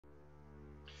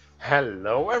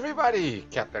Hello everybody,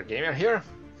 Kepler Gamer here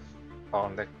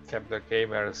on the Kepler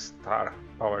Gamer Star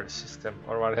Power System,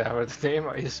 or whatever the name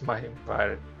is my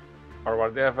empire, or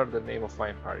whatever the name of my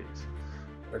empire is.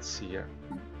 Let's see here.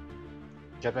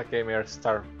 Kepler Gamer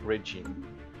Star Regime.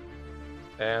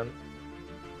 And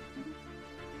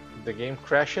the game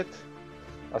crashed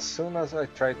as soon as I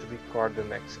tried to record the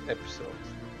next episode.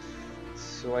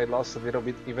 So I lost a little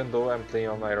bit even though I'm playing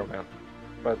on Iron Man.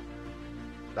 But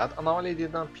that anomaly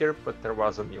did not appear, but there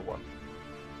was a new one.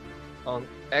 On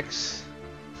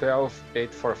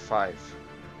X12845.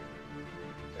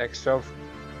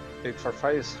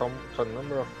 X12845 is home to a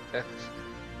number of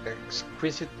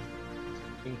exquisite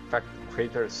impact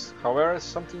craters. However,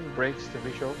 something breaks the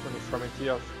visual uniformity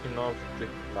of infinitely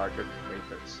larger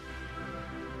craters.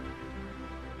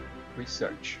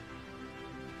 Research.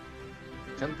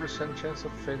 10% chance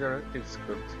of failure is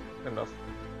good enough.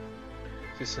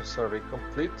 System survey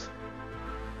complete.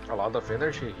 A lot of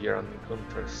energy here on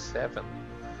Encounter 7.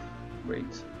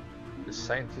 Great. The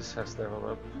scientist has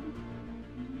developed.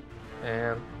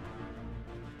 And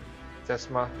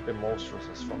Tesma the monstrous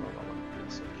has fallen on.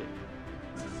 Yes, okay.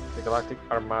 The Galactic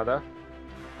Armada.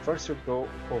 First you go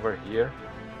over here.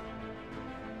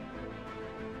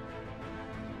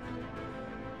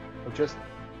 Oh, just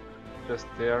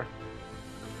there.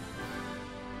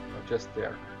 Oh, just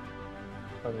there.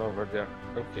 And over there.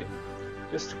 Okay.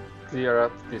 Just clear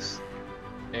up this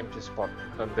empty spot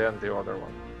and then the other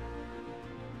one.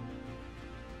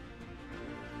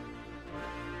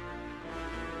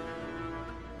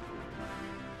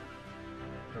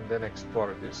 And then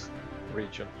explore this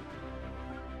region.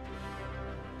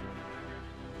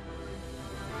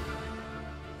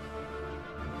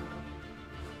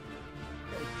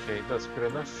 Okay, that's good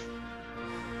enough.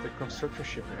 The construction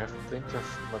ship, we have plenty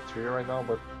of material right now,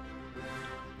 but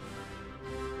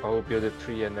I will build a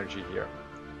 3 energy here.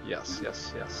 Yes.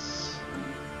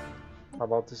 How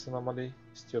about this anomaly?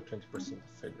 Still 20%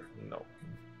 failure. No.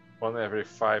 1 every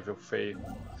 5 will fail.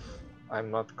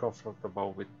 I'm not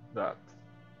comfortable with that.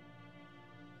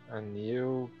 And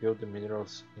you build the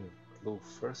minerals in blue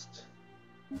first.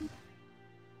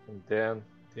 And then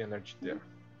the energy there.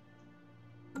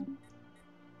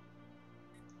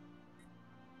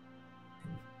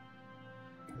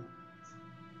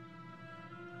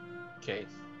 Okay.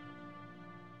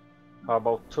 How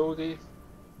about Toadie,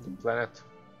 the planet?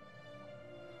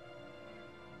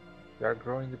 We are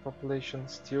growing the population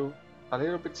still a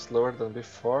little bit slower than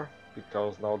before,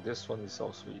 because now this one is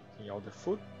also eating all the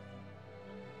food.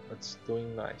 It's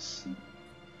doing nice.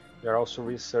 We are also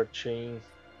researching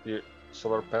the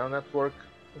solar panel network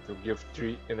to give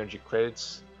 3 energy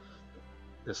credits.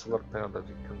 The solar panel that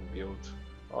we can build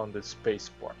on the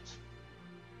spaceport.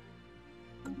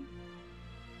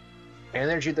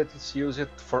 Energy that is used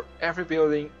for every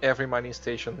building, every mining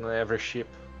station, and every ship.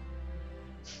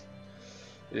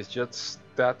 It's just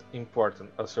that important,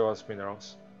 as well as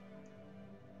minerals.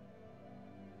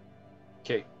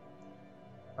 Okay.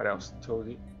 What else?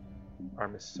 Toadie,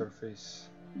 army surface.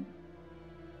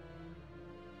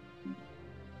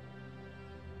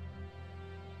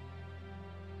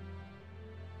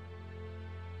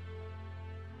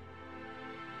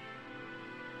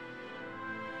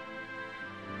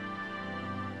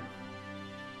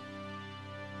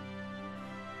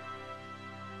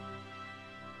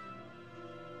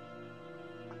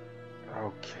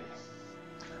 Okay.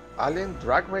 Alien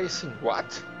drag racing.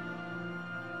 What?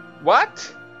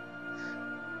 What?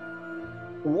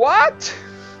 What?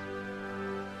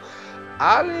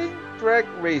 Alien drag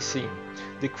racing.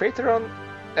 The crater on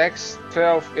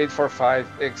X12845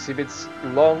 exhibits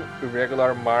long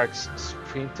irregular marks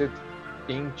sprinted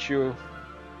into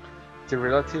the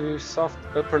relatively soft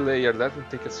upper layer. Let me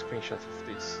take a screenshot of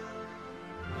this.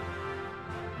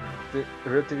 The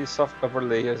relatively soft upper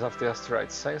layers of the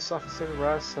asteroid. Science officer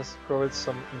Ras has discovered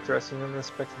some interesting and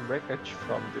unexpected breakage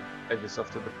from the edges of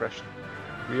the depression.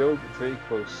 Wheeled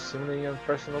vehicles, simulating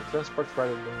personal transport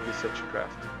rather than research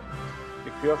craft.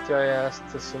 The crew of the IS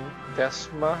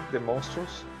Tesma the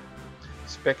monstrous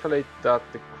speculate that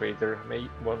the crater may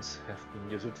once have been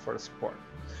used for sport.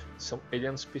 Some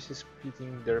alien species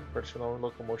pitting their personal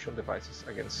locomotion devices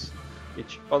against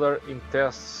each other in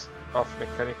tests of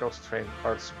mechanical strength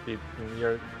or speed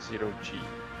near 0 G.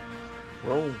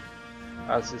 Rome,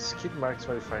 as the skid marks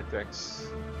modified to X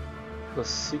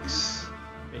 +6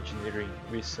 engineering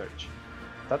research.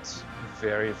 That's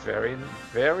very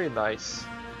nice.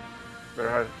 Where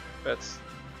are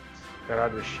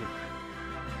the ship?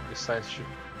 The science ship.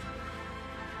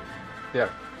 There.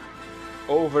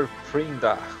 Over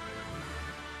Prinda.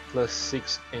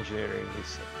 +6 engineering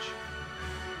research.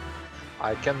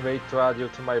 I can't wait to add you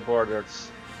to my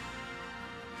borders.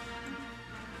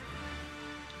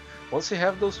 Once you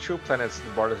have those 2 planets,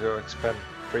 the borders will expand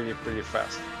pretty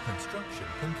fast. Construction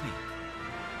complete.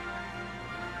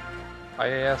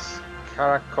 IAS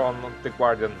Caracon the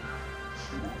Guardian.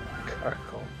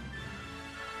 Caracon.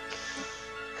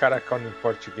 Caracon in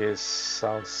Portuguese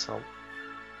sounds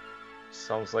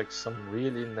like some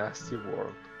really nasty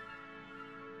word.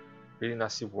 Really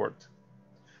nasty word.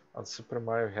 On Super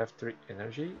Mario we have 3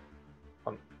 energy.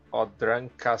 On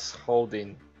Odrankas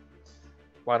Holding.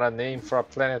 What a name for a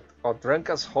planet.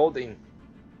 Odrankas Holding.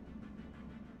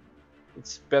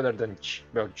 It's better than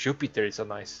well, Jupiter is a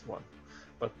nice one,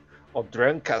 but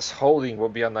Odrankas Holding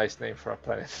would be a nice name for a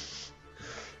planet.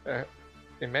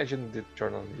 Imagine the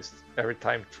journalist every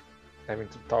time having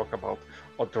to talk about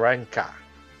Odranka.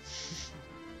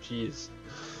 Jeez.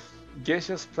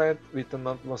 Gaseous planet with an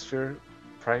atmosphere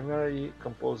primarily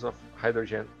composed of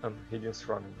hydrogen and helium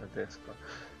surrounding the core.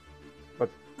 But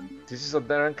this is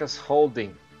Odrankas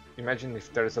Holding. Imagine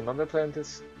if there is another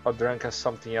planet, Odrankas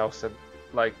something else, that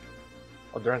like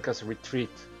Odrankas Retreat.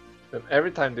 Then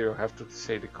every time they will have to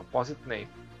say the composite name.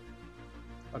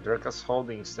 Odrankas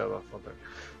Holding instead of other.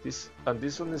 This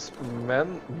one is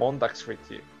Mondax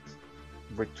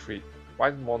Retreat.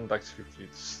 Why Mondax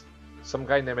Retreats? Some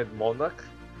guy named Mondak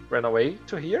ran away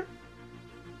to here?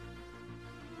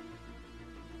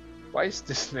 Why is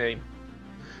this name?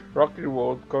 Rocky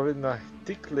world covered in a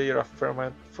thick layer of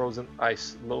permanent frozen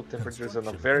ice, low temperatures and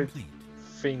a very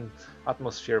thin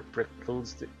atmosphere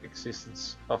precludes the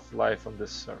existence of life on the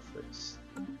surface.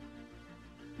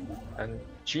 And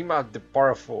Jima the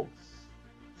Powerful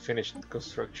finished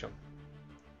construction.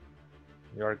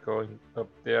 You are going up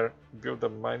there, build a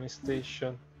mining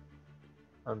station,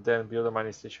 and then build a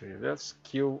mining station here. Let's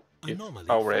kill it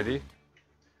already.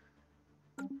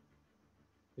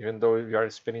 Even though we are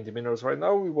spending the minerals right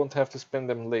now, we won't have to spend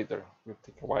them later. It will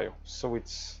take a while. So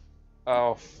it's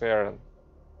all fair and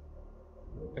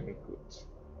good.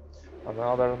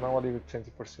 Another anomaly with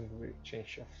 20%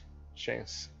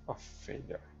 chance of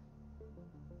failure.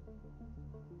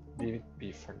 Leave it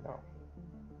be for now.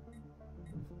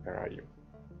 Where are you?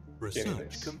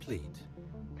 Research complete.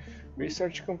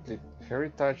 Research complete.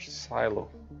 Heritage Silo.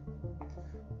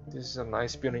 This is a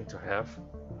nice building to have.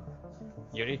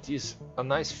 Unity is a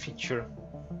nice feature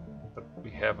that we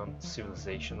have on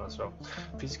Civilization as well.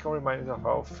 Physical reminder of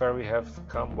how far we have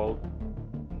come both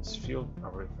in this field,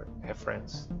 our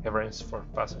reference for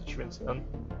past achievements and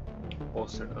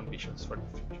bolster ambitions for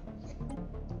the future.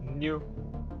 New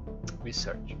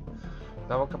research.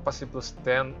 Naval capacity plus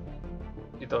 10.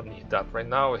 You don't need that right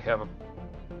now. We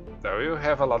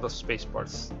have a lot of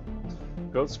spaceports.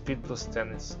 Build speed plus 10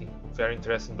 is very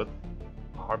interesting, but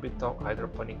orbital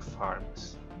hydroponic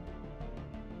farms.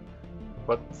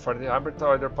 But for the orbital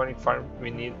hydroponic farm, we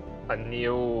need a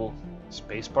new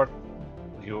spaceport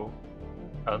view,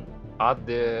 and at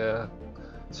the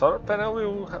solar panel we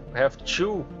will have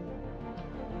two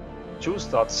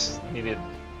slots needed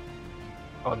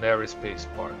on every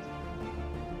spaceport.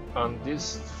 And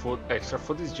this extra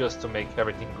food is just to make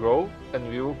everything grow, and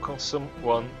we will consume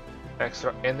 1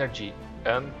 extra energy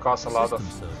and cost a lot of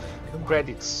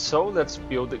credits. So let's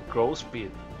build a grow speed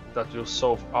that will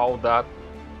solve all that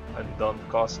and don't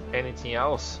cost anything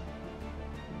else.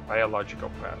 Biological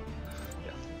path.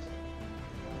 Yeah.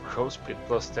 Grow speed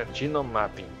plus 10. Genome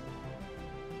mapping.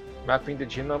 Mapping the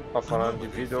genome of an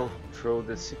individual through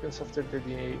the sequence of their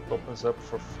DNA opens up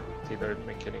for tailored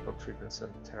mechanical treatments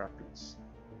and therapies.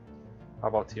 How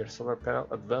about here? Solar panel.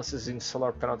 Advances in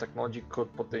solar panel technology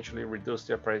could potentially reduce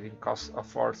the operating costs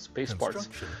of our spaceports.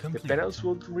 The panels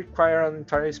would require an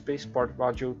entire spaceport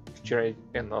module to generate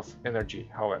enough energy,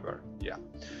 however. Yeah.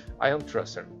 Ion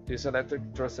thruster. These electric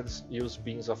thrusters use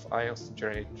beams of ions to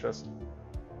generate thrust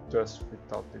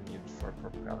without the need for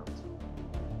propellant.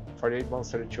 48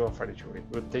 months, 32 and 42. It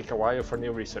will take a while for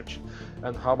new research.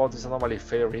 And how about this anomaly?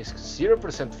 Fail risk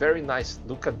 0%. Very nice.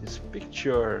 Look at this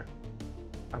picture.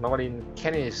 Anomaly in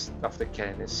Canis of the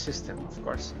Canis system, of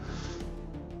course.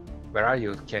 Where are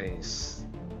you, Canis?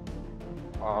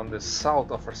 On the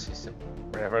south of our system.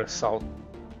 Wherever south,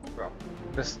 well,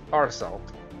 this our south.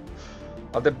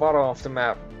 At the bottom of the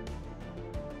map.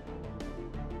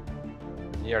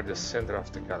 Near the center of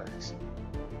the galaxy.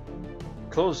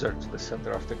 Closer to the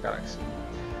center of the galaxy.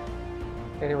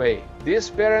 Anyway, this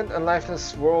barren and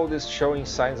lifeless world is showing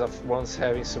signs of once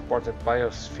having supported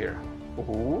biosphere.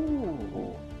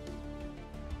 Ooh.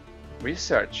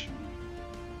 Research.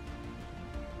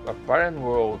 A barren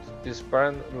world. This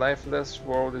barren, lifeless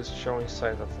world is showing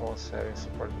signs of once having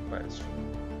supported biosphere.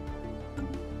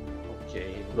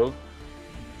 Okay, look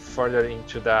further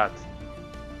into that.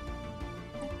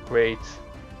 great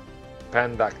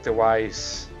Pandak the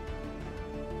Wise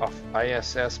of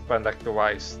ISS Pandak the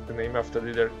Wise, the name of the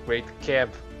leader, Great Cab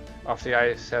of the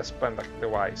ISS Pandak the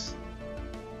Wise.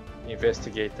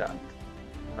 Investigate that,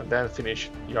 and then finish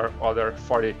your other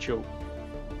 42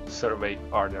 survey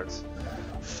orders.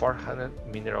 400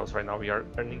 minerals right now. We are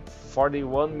earning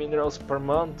 41 minerals per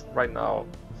month right now.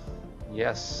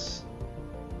 Yes,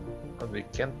 and we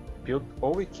can build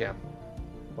all we can.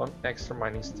 One extra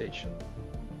mining station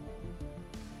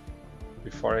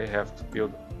before I have to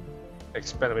build,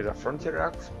 expand with a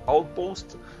frontier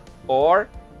outpost or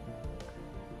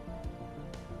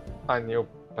a new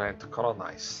planet to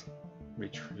colonize,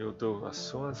 which we'll do as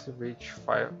soon as we reach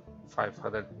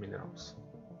 500 minerals.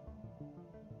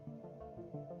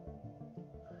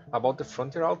 About the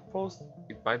frontier outpost,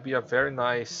 it might be a very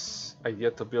nice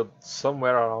idea to build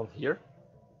somewhere around here,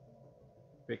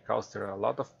 because there are a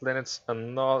lot of planets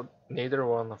and neither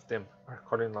one of them are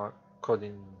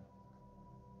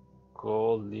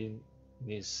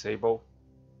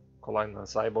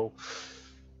colonizable.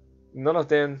 None of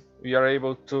them we are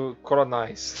able to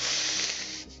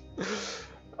colonize.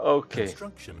 Okay.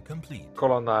 Construction complete.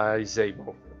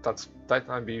 Colonizable. That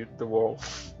might be the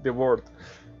word.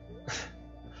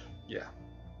 Yeah.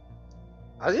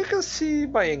 As you can see,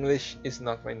 my English is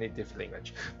not my native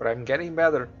language, but I'm getting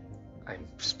better. I'm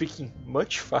speaking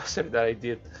much faster than I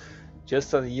did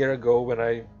just a year ago when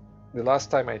the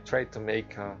last time I tried to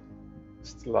make a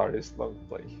Stellaris long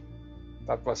play.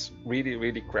 That was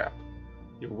really crap.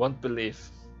 You won't believe.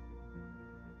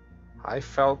 I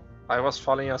felt I was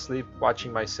falling asleep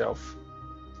watching myself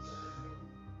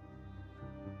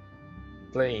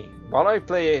playing. While I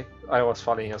play, I was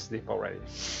falling asleep already.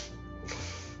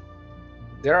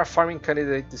 There are farming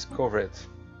candidates discovered.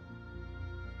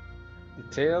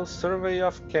 Detailed survey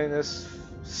of Canis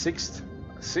sixth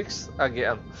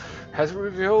again has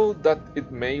revealed that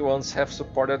it may once have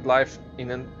supported life in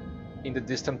the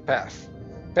distant past.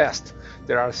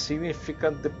 There are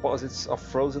significant deposits of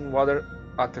frozen water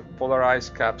at the polar ice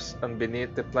caps and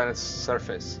beneath the planet's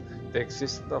surface. The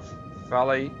existence of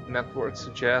valley networks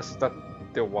suggests that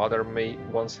the water may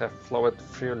once have flowed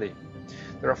freely.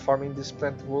 Terraforming this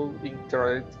planet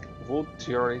would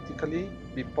theoretically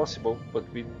be possible, but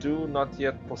we do not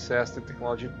yet possess the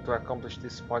technology to accomplish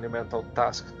this monumental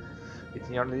task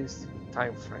within our least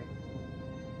time frame.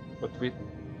 But we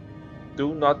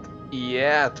do not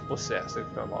yet possess the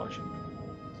technology.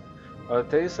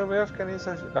 There is a way of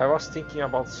I was thinking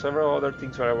about several other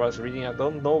things when I was reading. I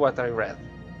don't know what I read.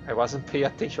 I wasn't paying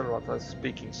attention to what I was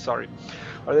speaking, sorry.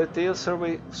 A detailed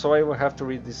survey, so I will have to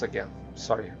read this again.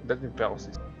 Sorry, let me pause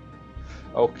this.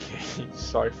 Okay,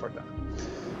 sorry for that.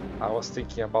 I was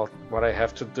thinking about what I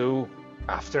have to do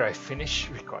after I finish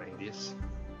recording this.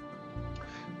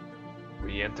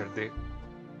 We enter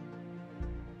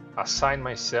assign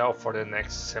myself for the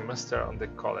next semester on the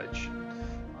college,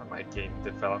 on my game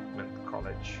development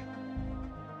college.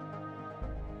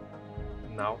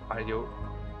 Now, are you?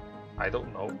 I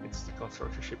don't know. It's the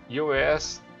consortiumship.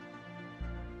 US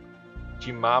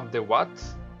GMAB the what?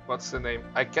 What's the name?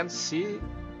 I can see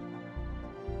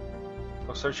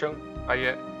consortiumship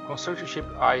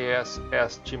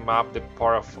ISS GMAB the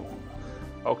powerful.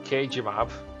 Okay, GMAB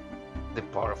the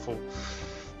powerful.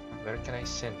 Where can I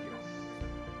send you?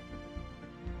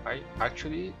 I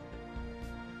actually,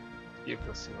 you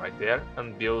can see right there,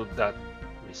 and build that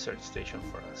research station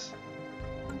for us.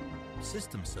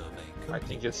 System survey complete. I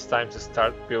think it's time to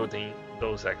start building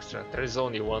those extra. There is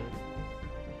only one.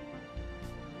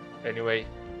 Anyway,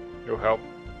 you'll help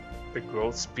the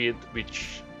growth speed,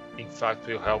 which in fact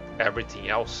will help everything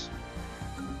else.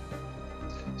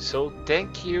 So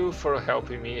thank you for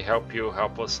helping me,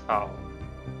 help us out.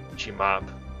 GMAB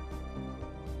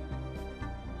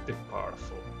the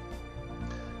powerful.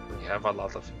 We have a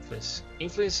lot of influence.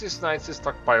 Influence is nice to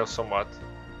stockpile somewhat,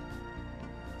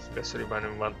 especially when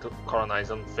we want to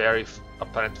colonize on a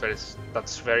planet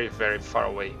that's very far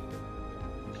away.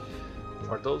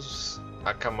 For those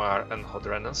Akamar and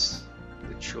Hodranas,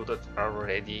 the two that are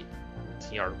already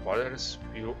within our borders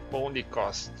will only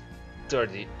cost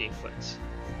 30 influence.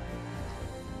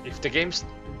 If the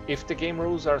game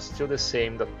rules are still the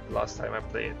same that last time I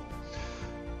played.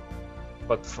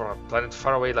 But for a planet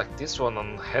far away like this one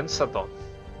on Hensadon,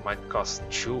 might cost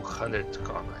 200 to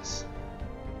colonize.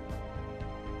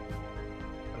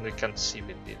 And we can't see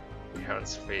we haven't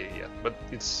surveyed yet, but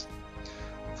it's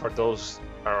for those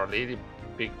are a really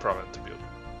big problem to build.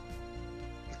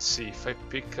 Let's see if I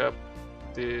pick up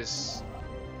this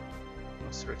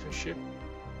construction ship.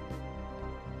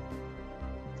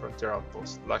 Frontier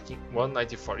outpost, lacking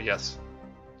 194, yes.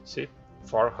 See,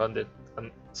 400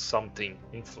 something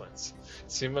influence.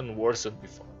 It's even worse than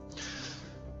before.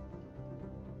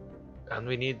 And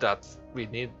we need that. We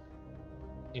need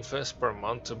influence per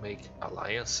month to make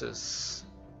alliances,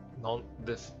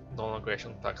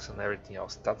 non-aggression pacts and everything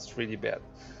else. That's really bad.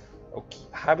 Okay,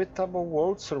 habitable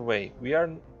world survey.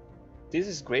 This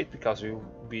is great because we'll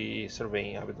be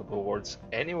surveying habitable worlds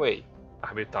anyway.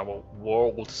 Habitable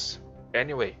worlds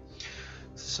anyway.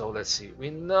 So let's see. We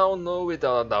now know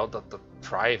without a doubt that the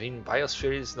thriving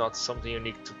biosphere is not something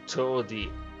unique to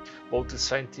 2D. Both the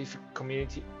scientific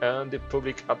community and the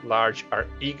public at large are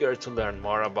eager to learn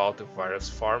more about the various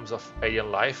forms of alien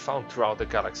life found throughout the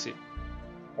galaxy.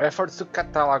 Efforts to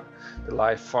catalog the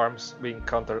life forms we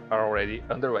encountered are already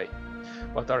underway,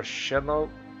 but our channel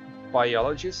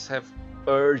biologists have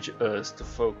urged us to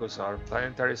focus our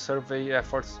planetary survey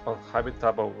efforts on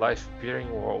habitable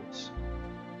life-bearing worlds.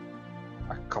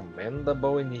 A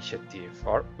commendable initiative,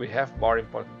 or we have more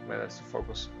important matters to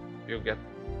focus. You get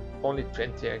only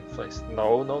 20 influence.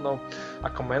 No. A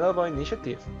commendable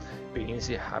initiative begins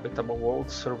the habitable world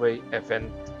survey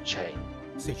event chain.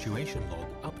 Situation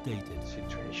log updated.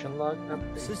 Situation log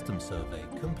updated. System survey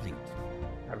complete.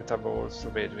 Habitable worlds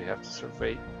surveyed. We have to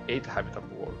survey 8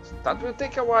 habitable worlds. That will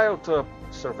take a while to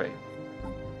survey.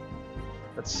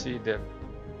 Let's see the.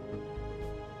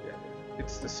 Yeah,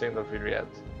 it's the same that we read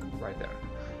right there.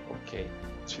 Okay,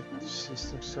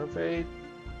 system surveyed.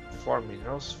 4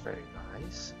 minerals, very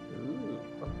nice. Ooh,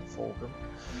 wonderful.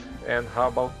 And how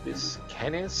about this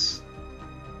canyons?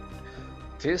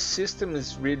 This system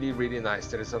is really nice.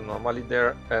 There is an anomaly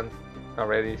there and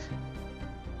already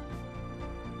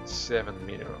 7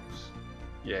 minerals.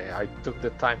 Yeah, I took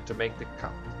the time to make the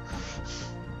count.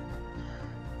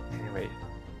 Anyway,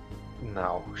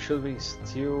 now should we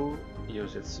still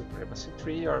use it Supremacy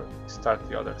 3 or start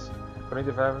the others? Current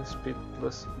development speed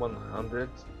plus 100.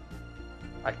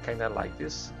 I kinda like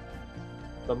this.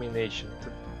 Domination.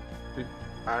 We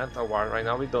aren't a war right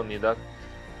now, we don't need that.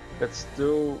 Let's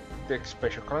do the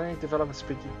expansion. Colony development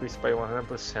speed increased by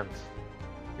 100%.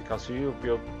 Because you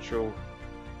build 2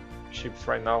 ships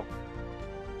right now.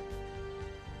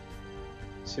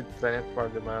 Seed planet for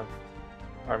demand.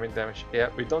 Army damage. Yeah,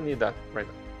 we don't need that right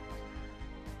now.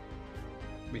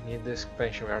 We need the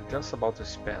expansion. We are just about to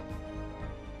expand.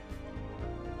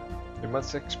 We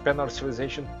must expand our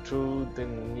civilization to the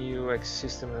new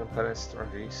ecosystem and planet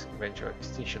strategies, eventual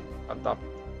extinction,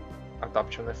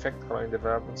 adoption effect, colony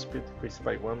development speed increased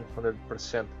by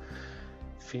 100%.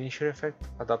 Finisher effect,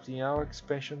 adopting our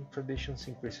expansion traditions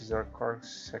increases our core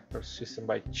sector system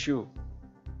by 2.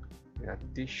 In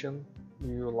addition,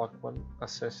 we will lock 1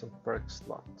 accession perk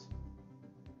slot.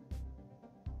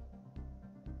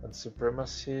 And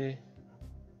supremacy.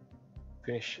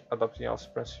 Finish adopting our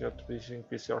supremacy to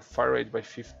increase our fire rate by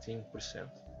 15%.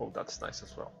 Oh, that's nice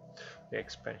as well. The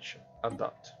expansion.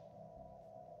 Adopt.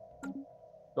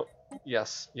 Oh,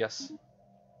 yes.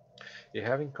 You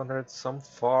have encountered some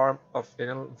form of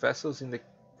alien vessels in the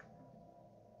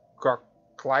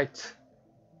Clyde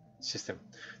system.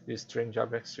 These strange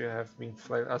objects have been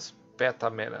flagged as beta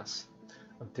menace.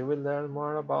 Until we learn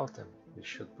more about them, we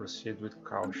should proceed with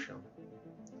caution.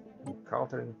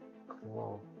 Encountering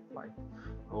Clyde.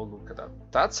 Oh, look at that.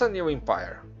 That's a new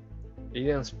empire.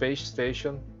 Alien space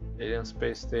station. Alien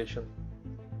space station.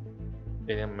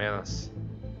 Alien menace.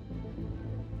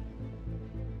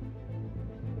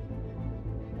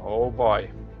 Oh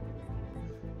boy.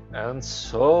 And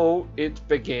so it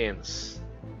begins.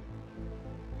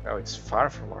 Well, it's far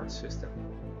from our system.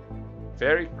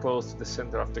 Very close to the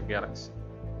center of the galaxy.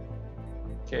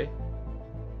 Okay.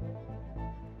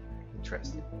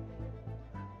 Interesting.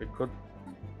 We could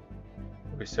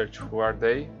research who are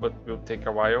they, but will take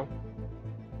a while.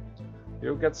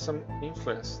 We'll get some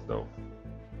influence though.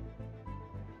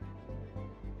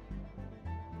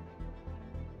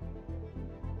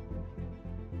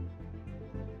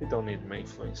 We don't need my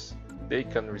influence. They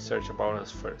can research about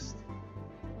us first.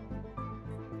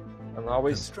 And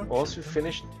always, once we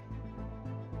finish,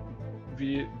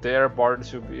 their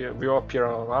borders will appear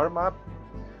on our map.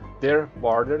 Their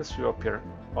borders will appear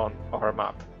on our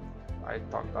map. I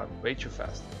talked that way too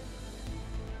fast.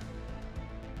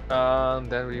 And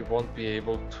then we won't be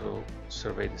able to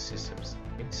survey the systems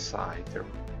inside their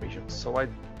region. So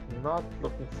I'm not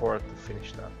looking forward to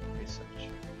finish that research.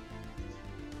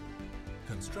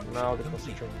 Now the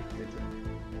construction completed.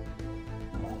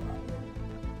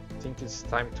 I think it's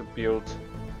time to build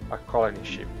a colony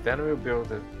ship. Then we'll build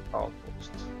the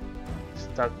outpost.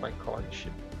 Start my colony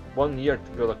ship. 1 year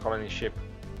to build a colony ship.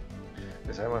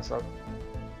 Design myself.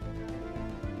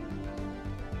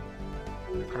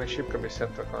 The colony ship can be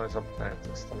sent to colonies of planet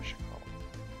to establish a colony.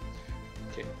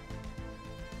 Okay.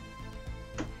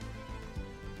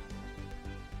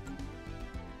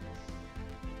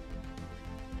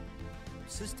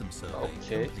 System survey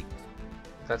Okay. complete.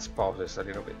 Let's pause this a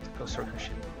little bit. Construction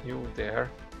ship, you there.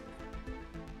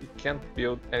 We can't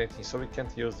build anything, so we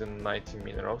can't use the 90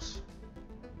 minerals.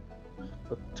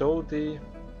 But Toady,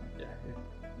 yeah, we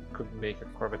could make a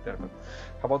Corvette there. But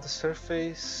how about the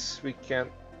surface? We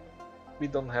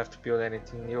don't have to build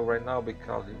anything new right now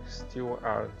because we still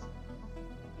aren't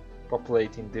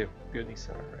populating the buildings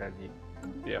already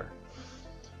there.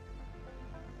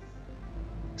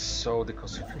 So the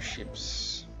construction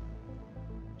ships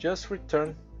just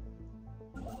return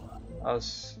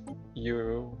as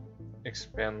you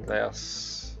expend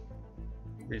less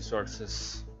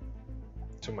resources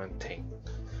to maintain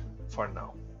for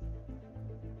now.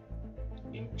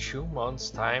 In 2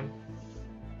 months' time,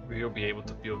 we will be able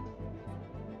to build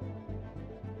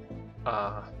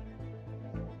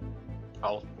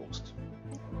outpost.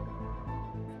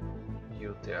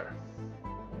 You there.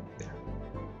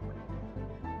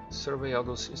 Survey all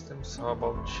those systems. How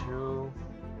about you?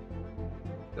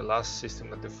 The last system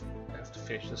that I have to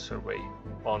finish the survey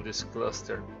on this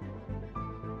cluster.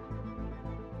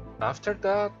 After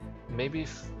that, maybe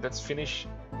let's finish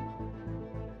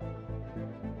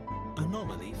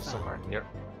Anomaly somewhere found. near.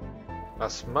 A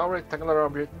small rectangular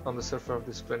object on the surface of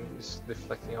this planet is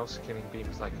deflecting out scanning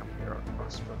beams like a mirror.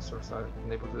 Source are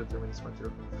unable to determine its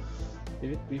material.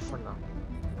 Leave it be for now.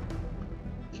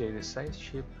 Okay, the science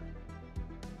ship.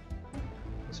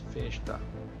 Let's finish that.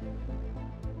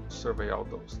 Survey all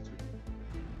those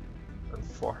 3 and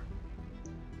 4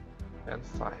 and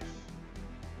 5.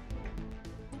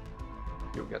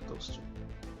 You get those 2,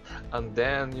 and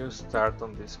then you start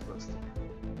on this cluster.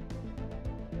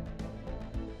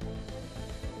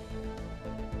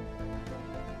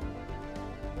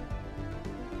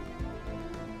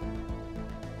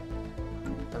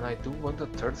 And I do want a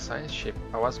 3rd science ship.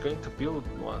 I was going to build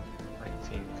one, I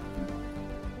think.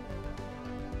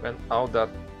 When all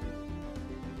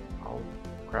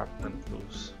crap went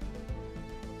loose.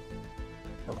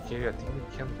 Okay, I think we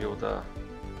can build a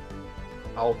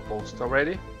outpost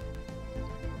already.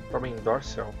 Probably in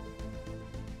Dorsal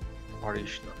or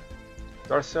Ishtar.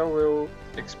 Dorsal will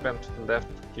expand to the left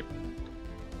to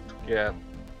get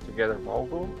together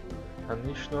Mogul and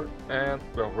Nishnor, and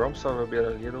well, Romsal will be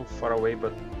a little far away,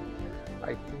 but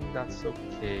I think that's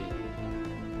okay.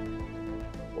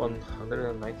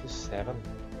 197.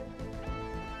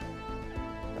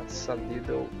 That's a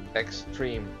little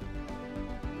extreme.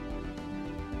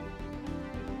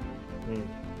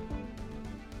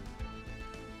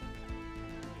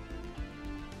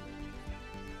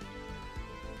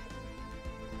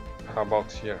 How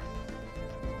about here?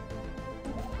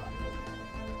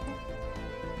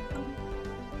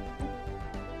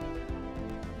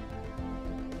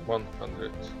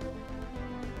 $100.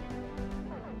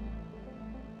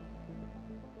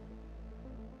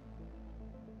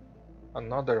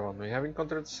 Another one. We have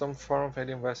encountered some form of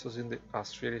alien vessels in the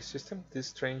Asteroid system. These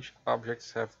strange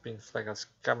objects have been flagged as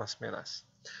Kamasmenas.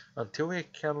 Until we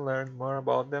can learn more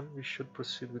about them, we should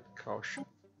proceed with caution.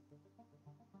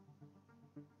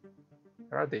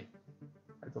 Where are they?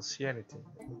 I don't see anything.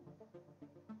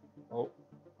 Oh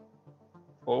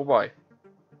boy.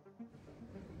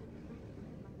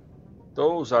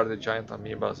 Those are the giant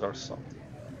amoebas or something.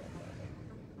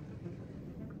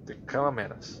 The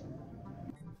Kamamenas.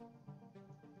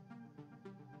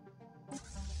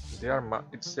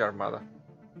 It's the Armada.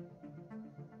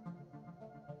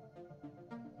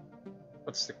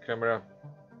 What's the camera?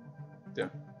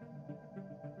 There.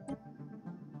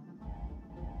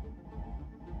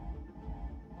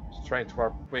 It's trying to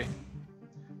warp away.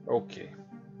 Okay.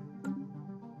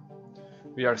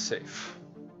 We are safe.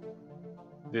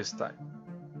 This time.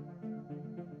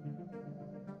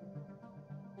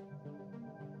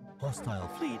 Hostile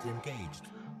fleet engaged.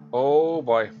 Oh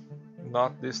boy.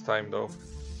 Not this time though.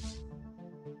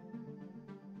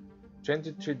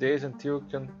 23 days until you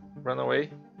can run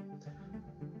away.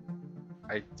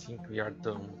 I think we are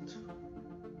doomed.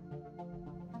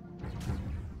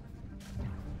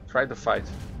 Try the fight.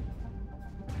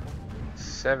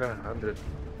 700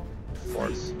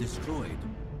 force. Destroyed.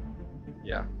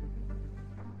 Yeah.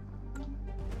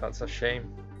 That's a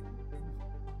shame.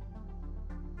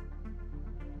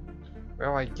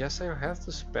 Well, I guess I have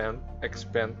to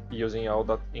expand using all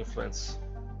that influence.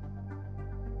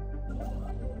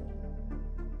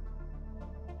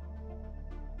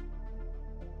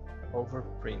 Over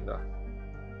Prinda.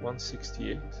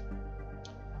 168.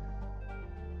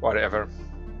 Whatever.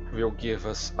 Will give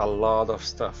us a lot of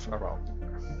stuff around.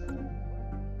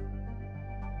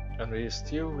 And we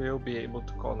still will be able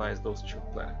to colonize those 2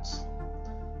 planets.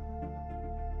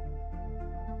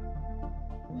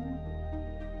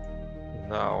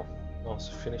 Now, Once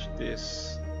we finish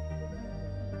this,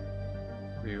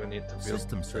 we will need to build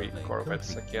System 3 survey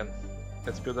corvettes complete. again.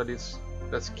 Let's build at least,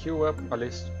 let's queue up at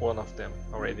least one of them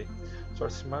already.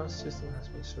 Source mouse system has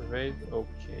been surveyed,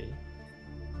 okay.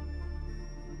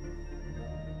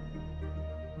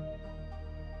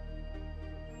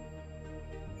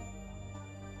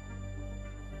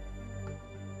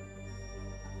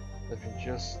 Let me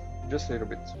just a little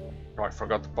bit. Oh, I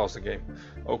forgot to pause the game.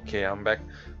 Okay, I'm back.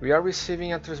 We are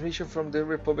receiving a transmission from the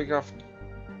Republic of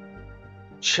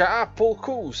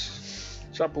Chapulcos.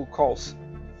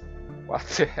 What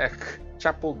the heck?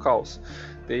 Chapulcos.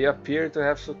 They appear to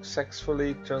have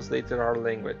successfully translated our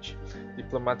language.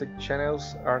 Diplomatic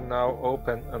channels are now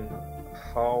open and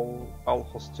all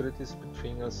hostilities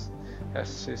between us have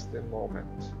ceased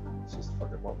for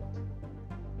the moment.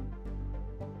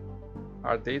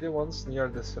 Are they the ones near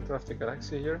the center of the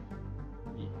galaxy here?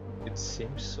 It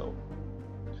seems so.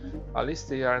 At least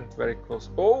they aren't very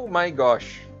close. Oh my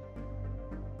gosh!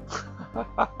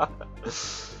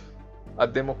 A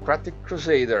democratic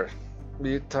crusader.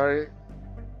 Military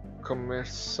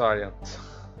commissariat.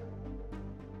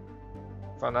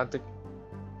 Fanatic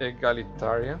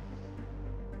egalitarian.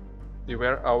 They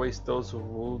were always those who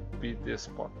would be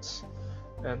despots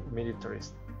and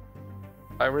militarists.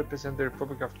 I represent the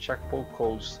Republic of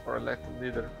Chapulcos, our elected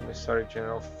leader, Commissary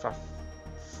General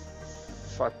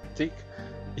Fatik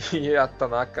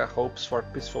Yatanaka hopes for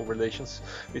peaceful relations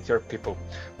with your people,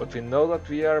 but we know that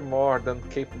we are more than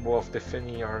capable of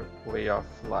defending our way of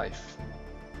life.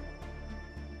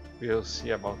 We'll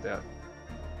see about that.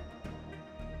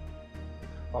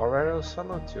 Aurelio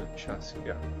salute you,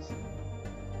 Chasigas.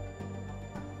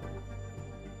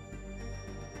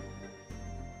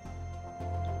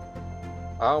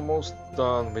 Almost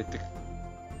done with the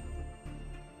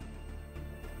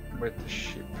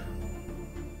ship.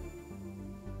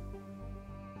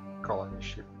 Colony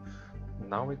ship.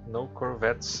 Now with no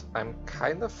corvettes, I'm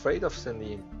kind of afraid of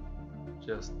sending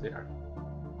just there.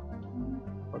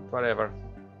 But whatever.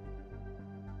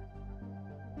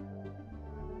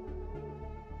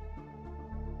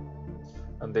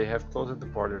 And they have closed the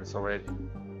borders already.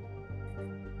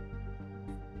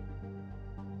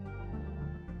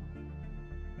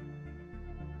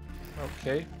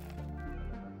 Okay.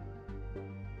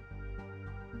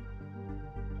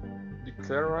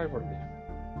 Declare rivalry.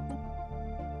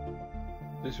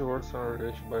 This rewards our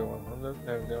relation by 100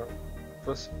 and there are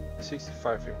plus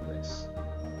 65 in place.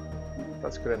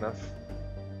 That's good enough.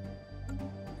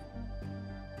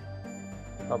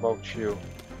 How about you?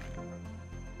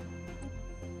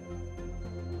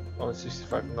 Only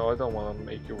 65? No, I don't want to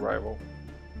make you rival.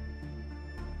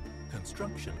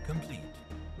 Construction complete.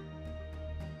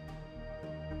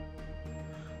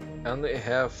 And they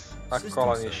have a System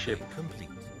colony survey ship. complete.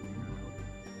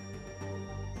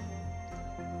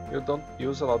 You don't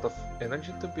use a lot of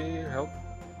energy to be helped.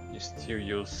 You still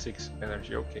use 6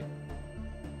 energy, okay.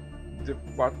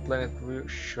 What planet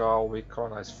shall we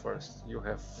colonize first? You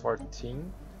have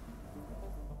 14.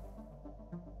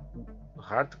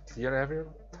 Hard to clear every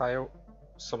tile.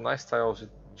 Some nice tiles with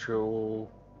 2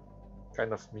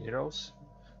 kind of minerals,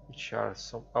 which are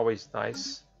always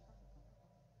nice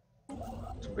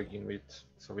to begin with,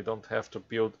 so we don't have to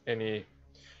build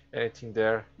anything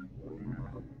there,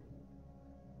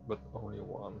 but only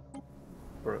 1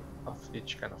 per of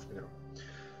each kind of mineral.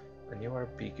 And you are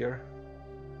bigger,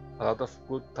 a lot of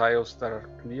good tiles that are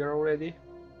clear already,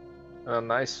 and a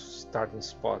nice starting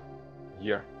spot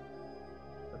here.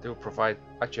 They will provide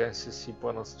adjacency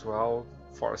bonus to all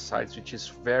 4 sides, which is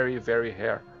very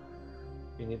rare.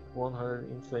 We need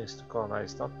 100 influence to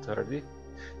colonize, not 30.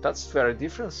 That's very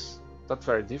different. That's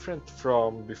very different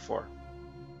from before.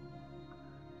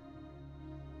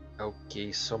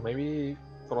 Okay, so maybe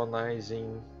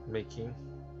colonizing, making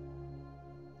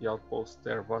the outpost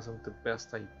there wasn't the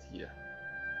best idea.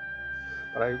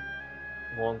 But I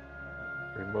won't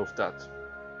remove that.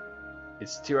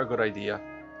 It's still a good idea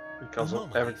because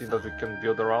of everything that we can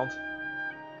build around.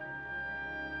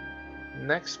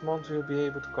 Next month we'll be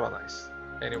able to colonize.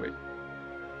 Anyway.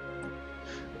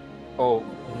 Oh,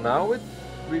 now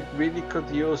we really could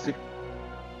use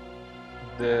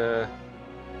the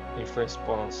influence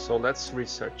bonus, so let's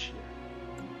research here.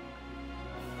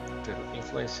 The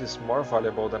influence is more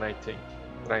valuable than I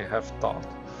have thought.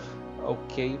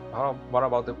 Okay, what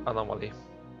about the anomaly?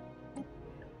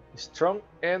 Strong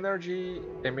energy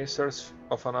emitters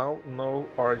of an unknown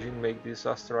origin make this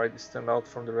asteroid stand out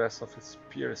from the rest of its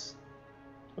peers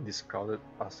in this crowded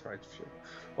asteroid field.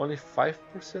 Only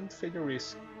 5% failure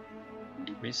risk.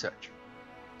 Research.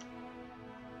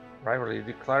 Rivalry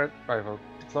declared rival.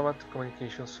 Diplomatic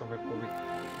communications from Republic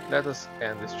Let us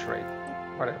end this trade.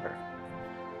 Whatever.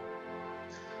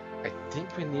 I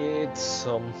think we need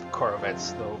some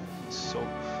corvettes though. So,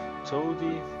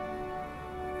 Toady,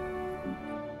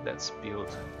 let's build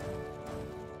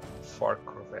 4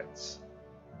 corvettes.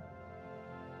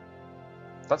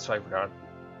 That's why we are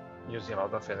using a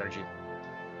lot of energy.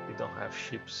 We don't have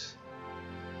ships.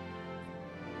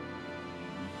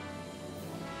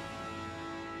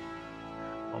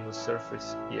 On the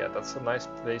surface, yeah, that's a nice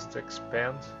place to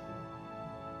expand.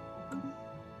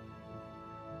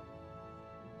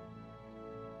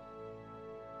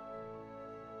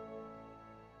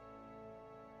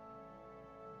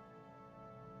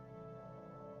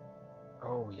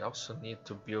 Oh, we also need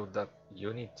to build that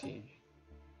Unity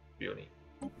building.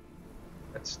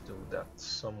 Let's do that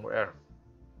somewhere.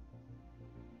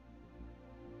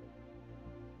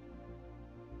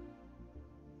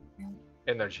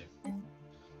 Energy.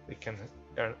 We can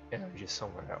earn energy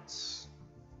somewhere else.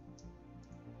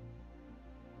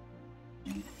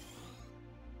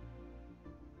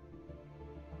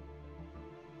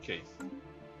 Okay.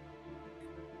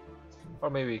 Or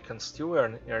maybe we can still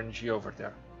earn energy over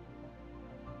there.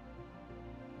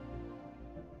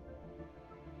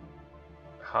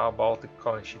 How about the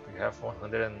colony ship? We have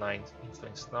 109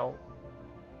 influence now.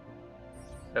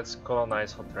 Let's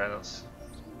colonize Hodrenos.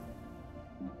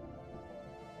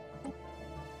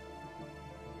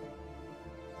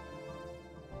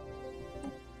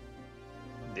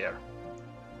 There.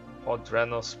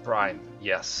 Hodrenos Prime,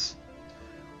 yes.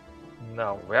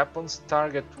 Now, weapons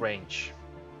target range.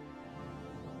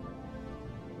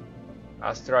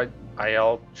 Asteroid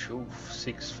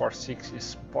IL-2646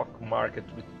 is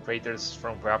pockmarked with craters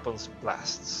from weapons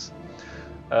blasts,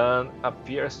 and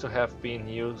appears to have been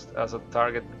used as a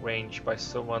target range by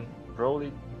someone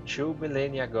probably 2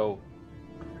 millennia ago.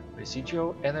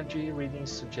 Residual energy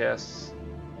readings suggest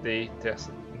they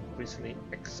tested increasingly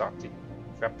exotic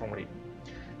weaponry,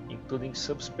 including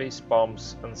subspace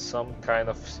bombs and some kind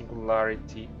of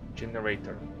singularity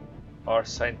generator. Our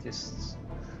scientists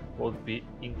would be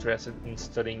interested in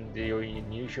studying the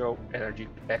unusual energy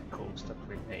echoes that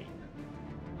remain.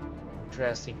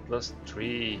 Interesting,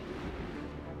 +3.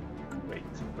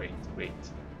 Wait.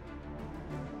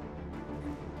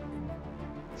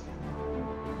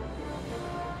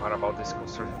 What about this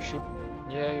construction ship?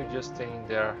 Yeah, you're just staying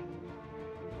there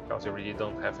because you really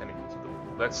don't have anything to do.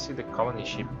 Let's see the colony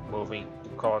ship moving to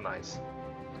colonize.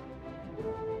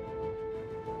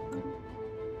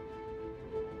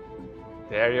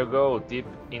 There you go, deep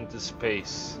into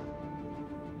space.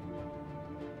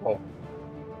 Whoa.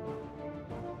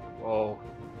 Whoa.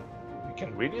 You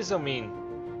can really zoom in.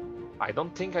 I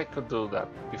don't think I could do that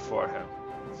beforehand.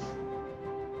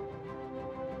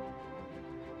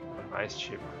 A nice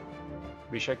ship.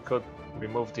 Wish I could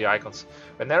remove the icons.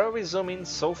 Whenever we zoom in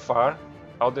so far,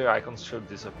 all the icons should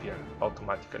disappear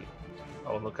automatically.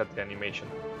 I'll look at the animation.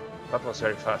 That was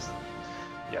very fast.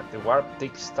 Yeah, the warp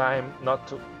takes time not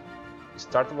to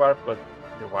start warp, but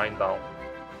the wind down.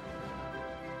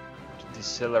 To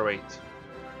decelerate.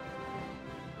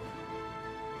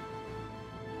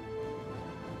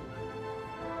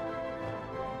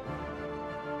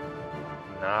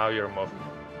 Now you're moving.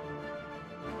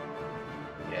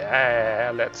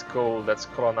 Yeah, let's go. Let's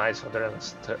colonize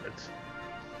Hodrenos 3rd.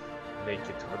 Make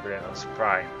it Hodrenos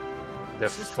Prime. The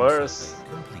first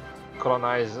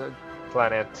colonized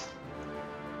planet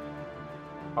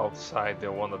outside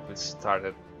the one that we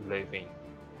started living.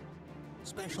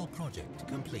 Special project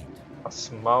complete. A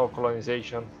small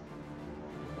colonization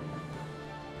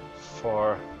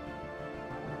for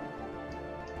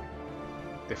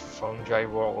the fungi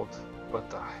world,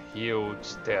 but a huge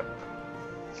step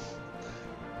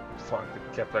for the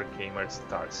Kepler Gamer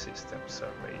star system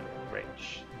survey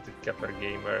range. The Kepler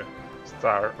Gamer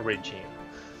star regime.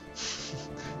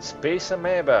 Space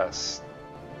amoebas.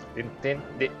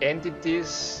 The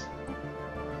entities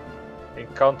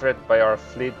encountered by our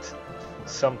fleet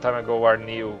some time ago are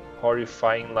new,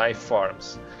 horrifying life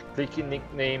forms. Clicky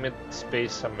nicknamed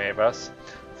space amoebas,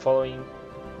 following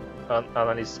an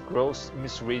analyst's gross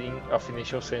misreading of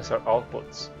initial sensor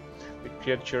outputs. The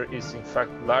creature is in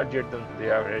fact larger than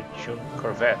the average tuned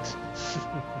corvette.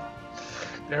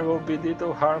 There will be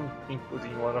little harm in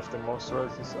putting one of the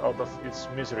monstrosities out of its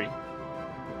misery.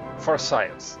 For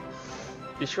science.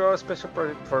 Issue a special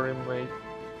project for remade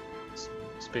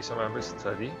space amoeba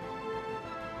study.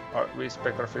 We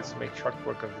expect our fleets to make short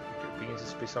work of the begins the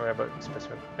space amoeba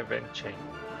specimen event chain.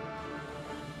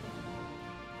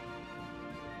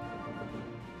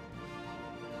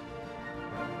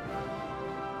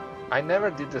 I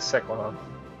never did the second one.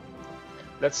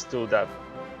 Let's do that.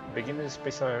 Begin the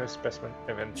space and specimen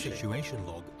eventually. Situation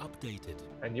log updated.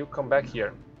 And you come back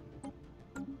here.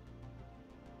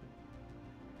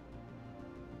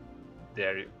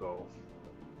 There you go.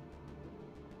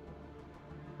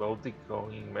 Boldly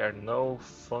going where no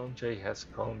fungi has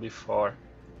gone before.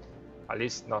 At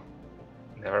least not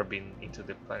never been into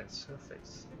the planet's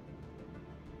surface.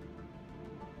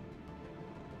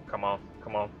 Come on,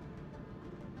 come on.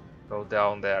 Go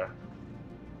down there.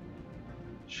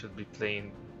 Should be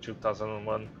playing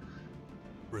 2001.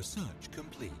 Research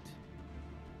complete.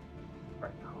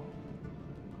 Right now.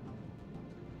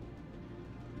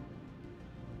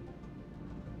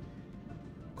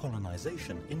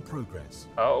 Colonization in progress.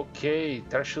 Okay,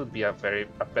 there should be a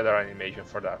better animation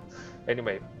for that.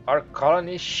 Anyway, our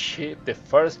colony ship, the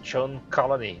first John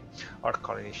colony. Our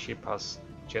colony ship has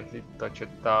gently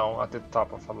touched down at the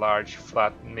top of a large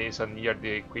flat mesa near the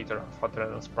equator of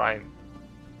Adrenal's Prime.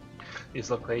 This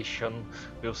location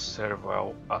will serve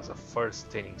well as a first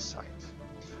staging site,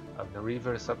 and the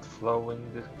rivers that flow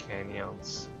in the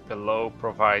canyons below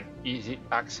provide easy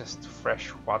access to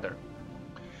fresh water.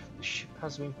 The ship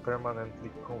has been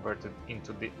permanently converted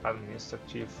into the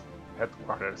administrative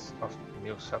headquarters of the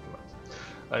new settlement,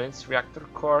 and its reactor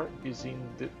core is in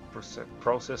the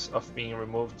process of being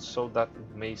removed so that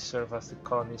it may serve as the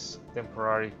colony's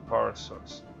temporary power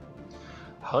source.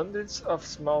 Hundreds of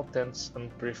small tents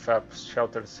and prefab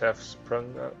shelters have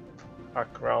sprung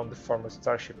up around the former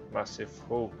Starship massive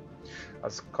hull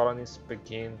as colonists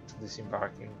begin to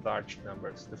disembark in large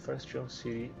numbers. The first young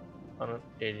city on an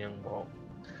alien wall.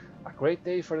 A great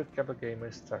day for the Kepler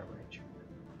Gamer Star Range.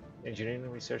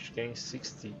 Engineering research gains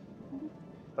 60.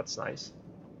 That's nice.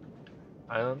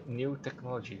 And new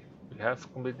technology. We have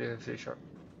completed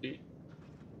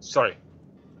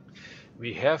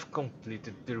We have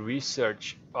completed the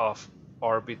research of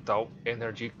orbital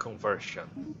energy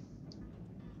conversion.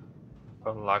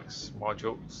 Unlocks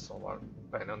module solar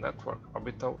panel network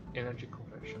orbital energy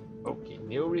conversion. Okay,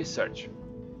 new research.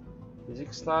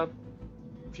 Physics lab,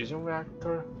 fusion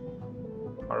reactor,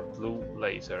 or blue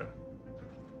laser.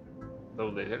 Blue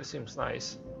laser seems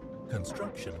nice.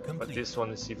 Construction complete. But this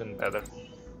one is even better.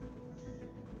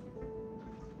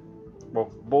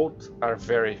 Well, both are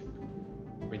very.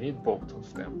 We need both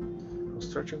of them.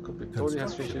 Construction complete. Totally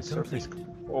has finished its surface.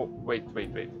 Oh, wait.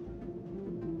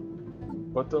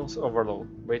 Buttons overload.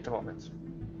 Wait a moment.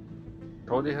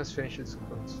 Totally has finished its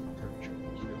construction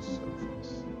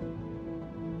surface.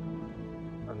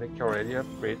 And they can already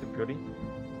upgrade the building.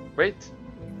 Wait!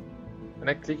 When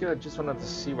I click it, I just wanted to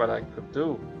see what I could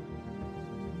do.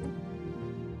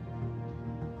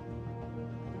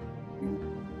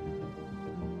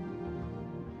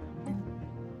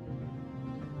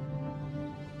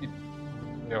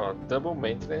 Double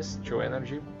maintenance, 2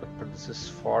 energy, but produces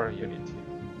 4 unity.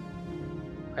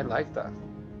 I like that.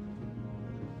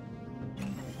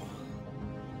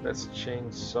 Let's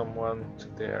change someone to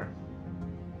there.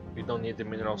 We don't need the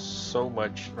minerals so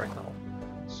much right now,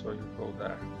 so you go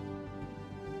there.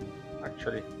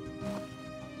 Actually,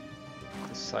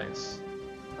 the science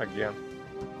again.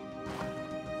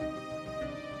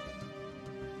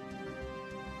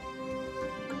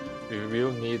 We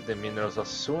will need the minerals as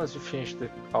soon as we finish the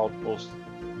outpost,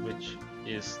 which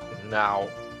is now.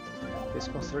 This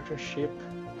construction ship,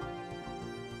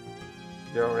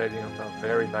 they're already in a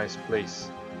very nice place.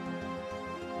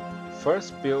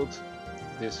 First build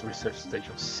this research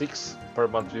station. 6 per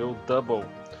month will double,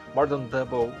 more than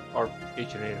double our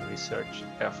engineering research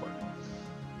effort.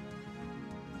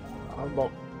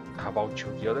 How about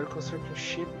you? The other construction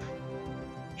ship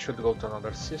should go to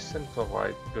another system to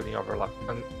avoid building overlap,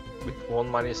 and with 1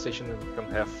 mining station we can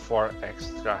have 4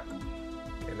 extra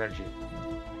energy.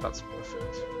 That's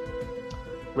perfect.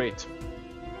 Great.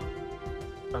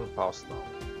 Unpause now.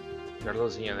 You're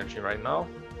losing energy right now.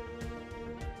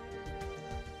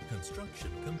 Construction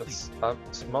complete. That's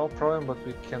a small problem, but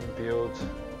we can build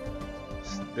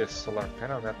this solar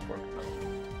panel network now.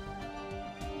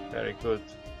 Very good.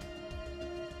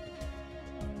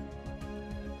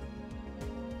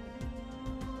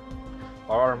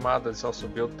 Our armada is also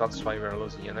built, that's why we're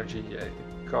losing energy. It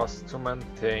costs to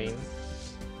maintain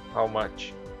how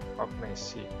much? How can I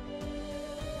see?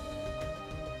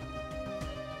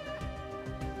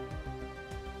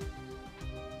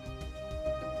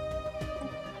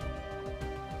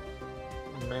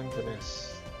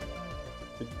 Maintenance.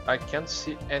 I can't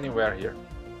see anywhere here.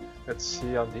 Let's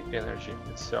see on the energy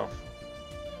itself.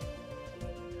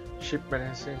 Ship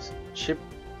maintenance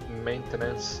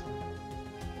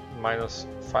minus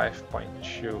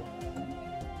 5.2.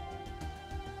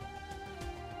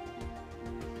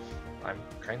 I'm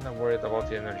kinda worried about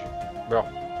the energy. Well,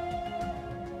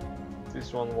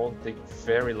 This one won't take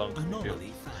very long to build,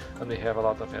 Anomaly found. and we have a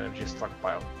lot of energy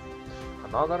stockpiled.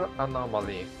 Another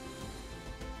anomaly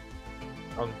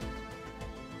on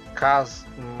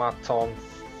Casmaton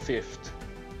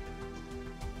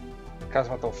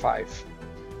 5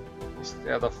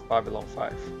 instead of Babylon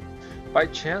 5. By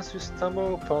chance, we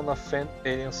stumble upon a faint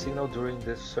alien signal during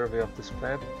the survey of this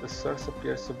planet. The source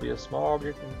appears to be a small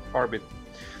object in orbit.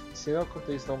 The signal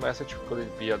contains no message. Could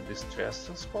it be a distress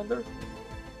transponder?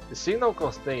 The signal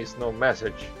contains no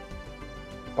message.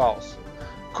 Pause.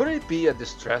 Could it be a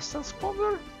distress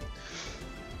transponder?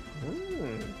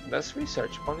 Let's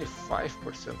research. Only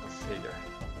 5% of failure.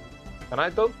 And I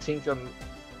don't think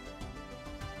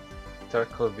there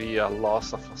could be a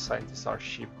loss of a scientist or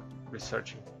ship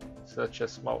researching such a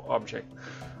small object,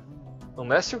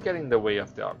 unless you get in the way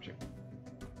of the object.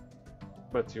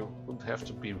 But you would have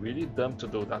to be really dumb to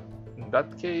do that. In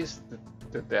that case,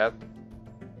 the death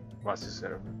was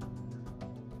deserved.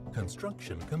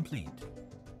 Construction complete.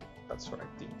 That's what I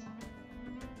think.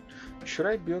 Should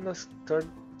I build a third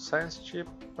science chip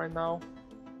right now?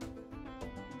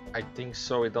 I think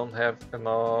so. We don't have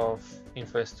enough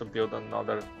influence to build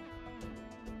another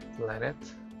planet.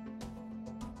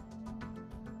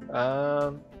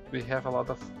 And we have a lot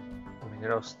of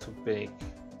minerals to make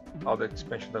all the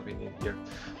expansion that we need here.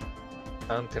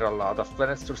 And there are a lot of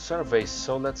planets to survey,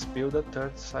 so let's build a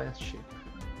third science ship.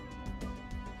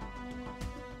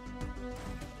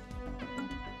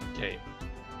 Okay.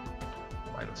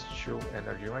 -2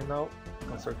 energy right now.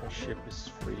 Construction ship is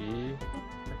free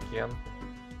again.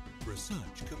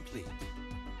 Research complete.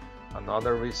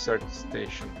 Another research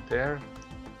station there.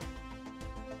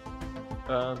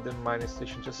 And the mining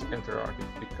station just entered orbit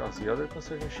because the other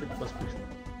construction ship must be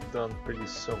done pretty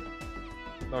soon.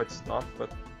 No, it's not, but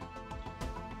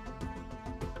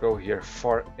go here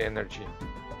for energy.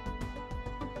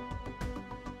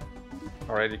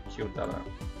 Already queued that up.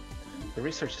 The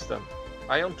research is done.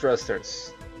 Ion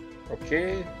thrusters.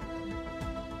 Okay.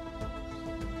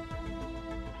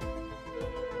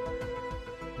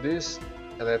 These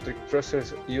electric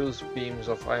thrusters use beams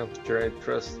of ion to generate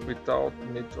thrust without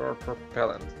need or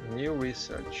propellant. New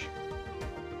research.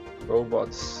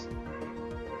 Robots.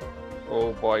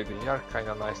 Oh boy, they are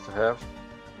kinda nice to have.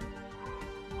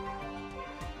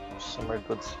 Some are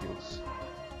good skills.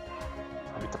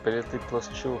 Habitability plus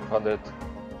 200.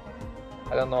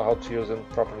 I don't know how to use them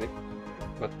properly,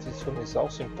 but this one is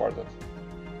also important.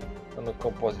 And the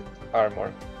composite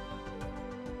armor.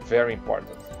 Very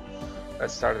important.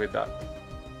 Let's start with that.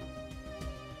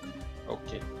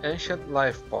 Okay, ancient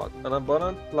life pod. An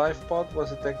abundant life pod was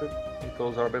detected in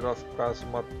close orbit of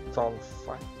Casmaton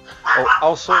 5. Oh,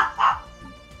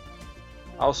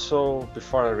 also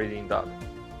before reading that,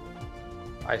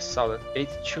 I saw that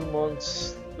 82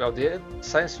 months. Well, the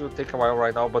science will take a while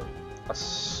right now, but as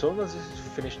soon as we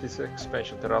finish this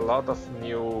expansion, there are a lot of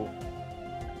new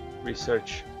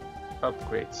research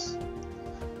upgrades,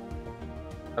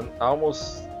 and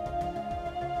almost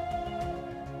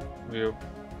we'll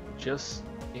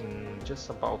just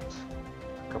about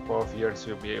a couple of years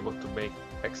we'll be able to make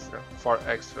extra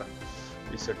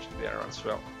research there as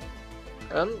well.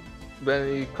 And when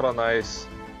we colonize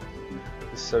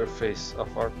the surface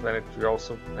of our planet, we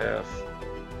also have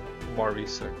more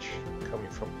research coming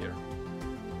from here.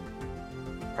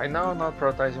 Right now I'm not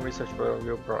prioritizing research, but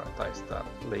we'll prioritize that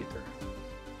later.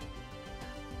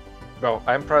 Well,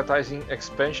 I'm prioritizing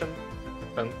expansion,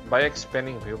 and by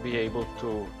expanding we'll be able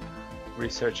to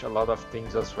research a lot of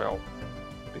things as well,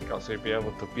 because we'll be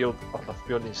able to build a lot of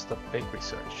buildings that make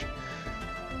research.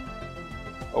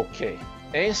 Okay,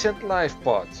 ancient life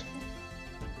pod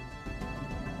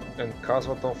and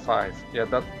Casmaton 5. Yeah,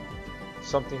 that's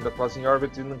something that was in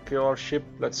orbit, didn't kill our ship.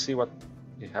 Let's see what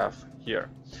we have here.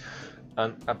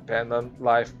 An abandoned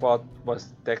life pod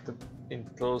was detected in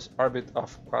close orbit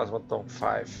of Casmaton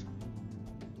 5.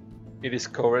 It is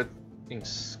covered in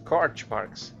scorch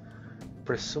marks,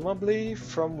 presumably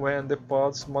from when the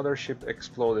pod's mothership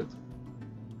exploded.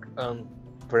 And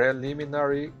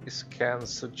preliminary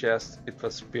scans suggest it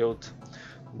was built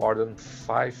more than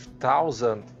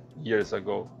 5,000 years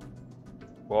ago.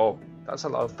 Whoa, that's a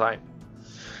lot of time.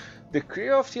 The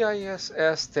crew of the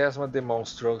ISS Tesma de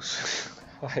Monstros.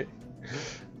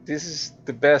 This is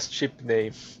the best ship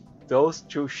name. Those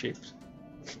two ships.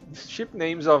 Ship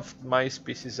names of my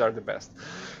species are the best.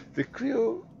 The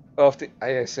crew of the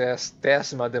ISS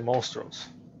Tesma de Monstros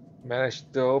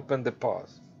managed to open the pod.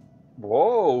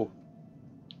 Whoa!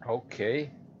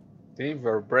 Okay, they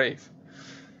were brave,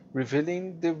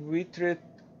 revealing the withered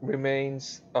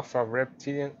remains of a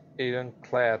reptilian alien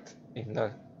clad in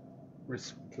a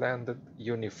resplendent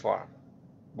uniform.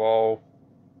 Whoa!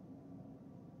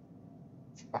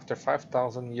 After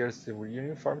 5,000 years, the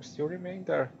uniform still remained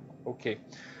there. Okay.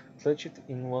 Clutched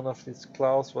in one of its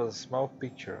claws was a small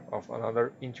picture of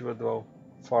another individual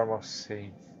from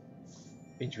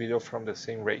the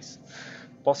same race,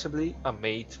 possibly a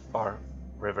mate or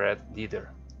revered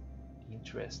leader.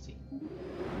 Interesting.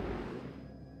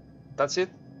 That's it?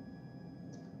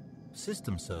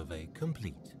 System survey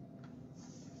complete.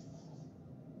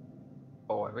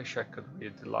 Oh, I wish I could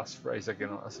read the last phrase again.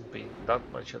 I wasn't paying that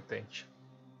much attention.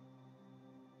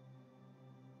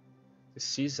 The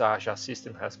CISAJA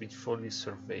system has been fully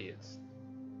surveyed.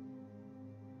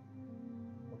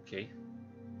 Okay.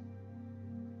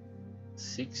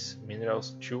 6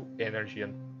 minerals, 2 energy,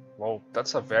 and wow,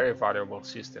 that's a very valuable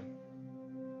system.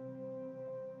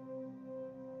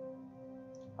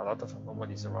 A lot of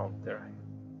anomalies around there.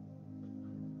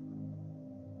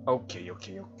 Okay.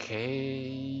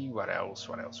 What else?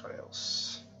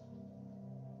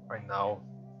 Right now,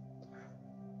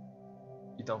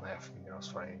 we don't have minerals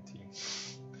for anything.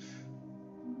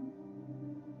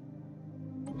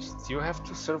 We still have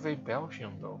to survey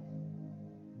Belgium though.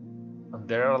 And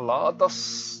there are a lot of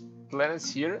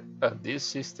planets here, and this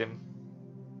system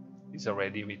is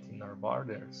already within our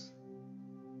borders.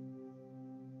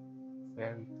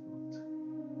 Very good.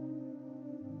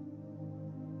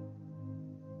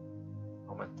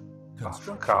 Moment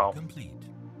of calm. Complete.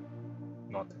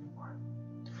 Not anymore.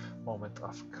 Moment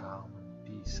of calm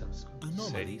and peace.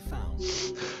 Anomaly found.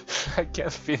 I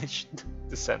can't finish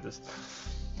the sentence.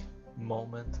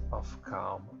 Moment of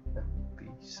calm and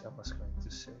peace, I was going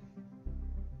to say.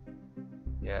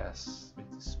 Yes, with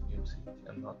this music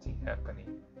and nothing happening.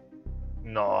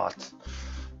 Not.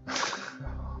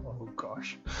 Oh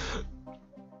gosh.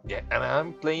 Yeah, and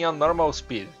I'm playing on normal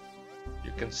speed.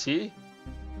 You can see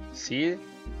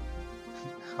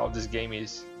how this game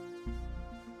is.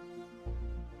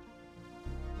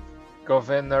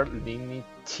 Governor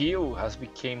Linitiu has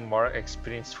become more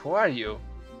experienced. Who are you?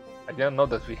 I didn't know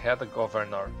that we had a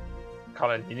governor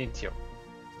called Linitiu.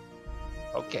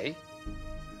 Okay.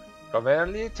 Governor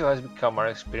Linitiu has become more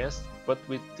experienced, but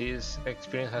with this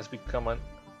experience has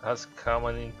come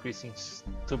an increasing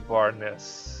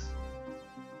stubbornness.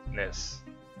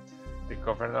 The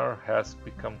governor has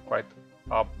become quite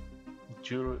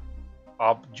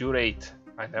obdurate.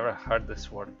 I never heard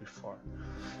this word before.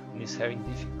 And is having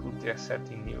difficulty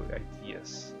accepting new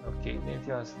ideas. Okay,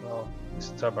 Linitiu has no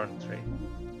stubborn trait.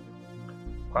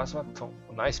 Quasmaton,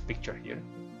 nice picture here.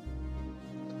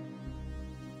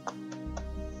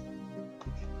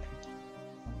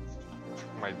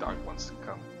 My dog wants to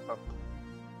come up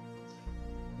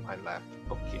my lap.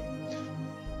 Okay.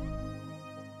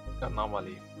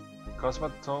 Anomaly.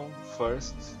 Cosmoton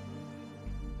first.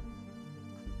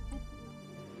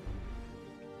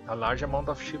 A large amount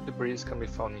of ship debris can be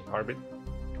found in orbit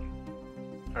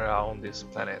around this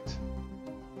planet.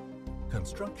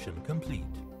 Construction complete.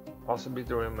 Possibly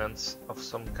the remnants of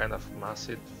some kind of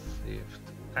massive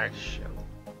fifth action.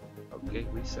 Okay,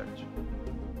 research.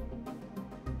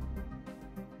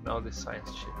 Now the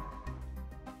science ship.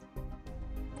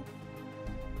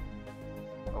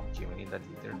 Okay, we need a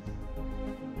leader.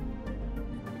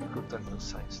 Recruit a new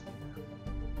science leader.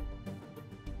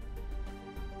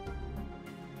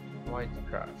 White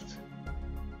craft.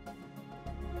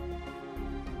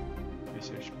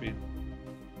 Research speed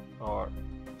or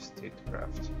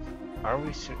statecraft. Are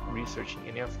we researching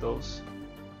any of those?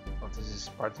 Oh, this is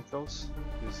particles,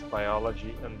 this is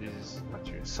biology, and this is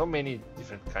material. So many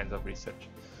different kinds of research.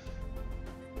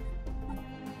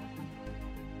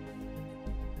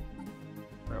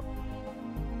 Well,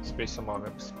 space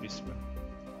amoeba specimen.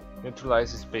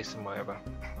 Neutralize space amoeba.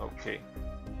 Okay,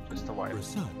 just a while.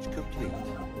 Research complete.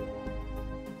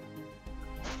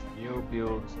 You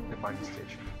build the mining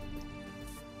station.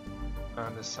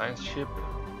 And the science ship.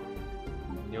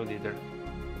 New leader.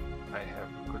 I have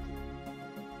good.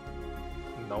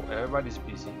 No, everybody's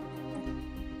busy.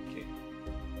 Okay.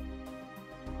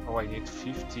 Oh, I need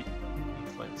 50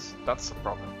 influence. That's a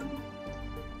problem.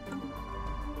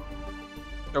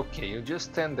 Okay, you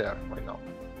just stand there right now.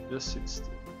 Just sit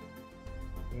still.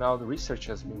 Now the research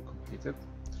has been completed.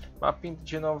 Mapping the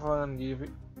genome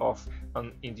of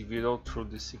an individual through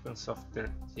the sequence of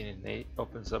their DNA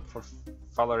opens up for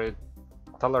tolerate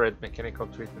mechanical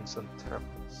treatments and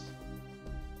therapies.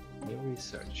 New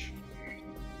research.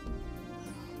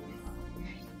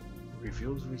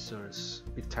 Reviews resource.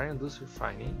 Bitarian dust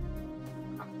refining.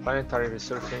 Planetary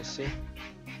resurfacing.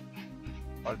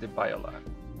 Or the biolab.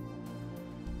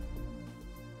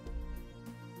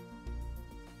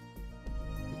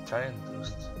 Bitarian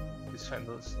dust. This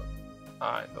dust.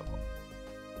 I don't know.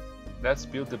 Let's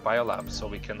build the biolab so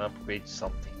we can upgrade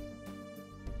something.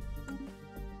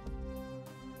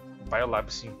 biolab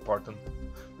is important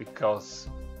because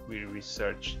we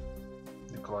research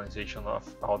the colonization of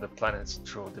all the planets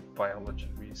through the biology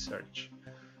research.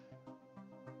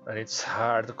 And it's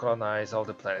hard to colonize all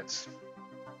the planets.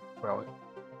 Well,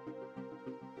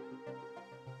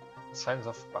 signs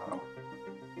of battle.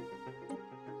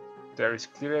 There is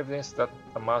clear evidence that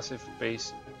a massive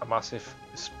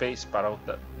space battle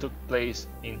that took place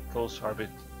in close orbit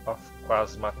of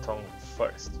Quasmaton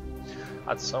first.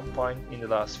 At some point in the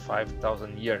last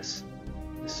 5,000 years,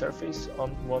 the surface on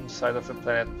one side of the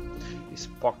planet is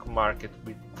pockmarked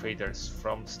with craters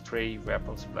from stray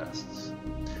weapons blasts,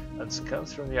 and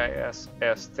scans from the ISS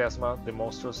Tesma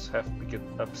demonstrators have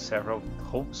picked up several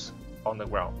holes on the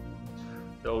ground.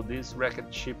 Though these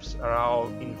wrecked ships are all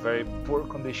in very poor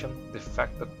condition, the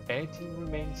fact that anything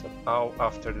remains at all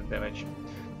after the damage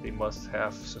they must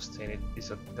have sustained is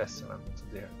a testament to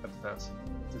their advanced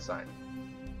design.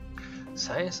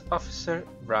 Science Officer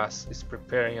Ras is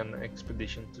preparing an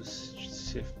expedition to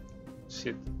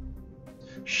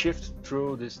shift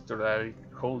through these Stellaris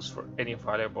holes for any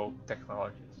valuable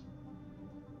technologies.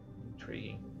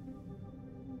 Intriguing.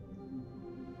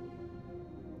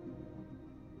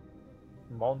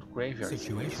 Mount Graveyard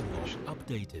Situation log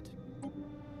updated.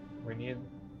 We need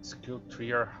skill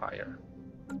 3 or higher.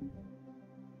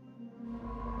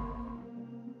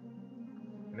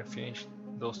 When you finish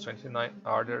those 29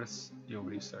 orders, you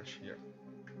research here.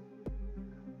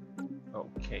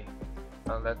 Okay,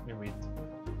 now let me read.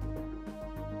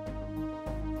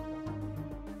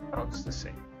 Oh, it's the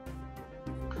same.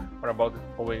 What about it?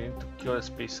 Oh, we need to kill a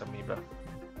space amoeba.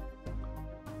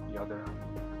 The other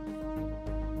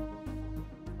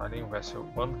mining vessel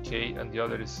 1k and the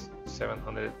other is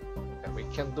 700, and we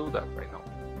can do that right now.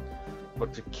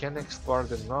 But we can explore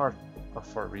the north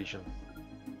of our region.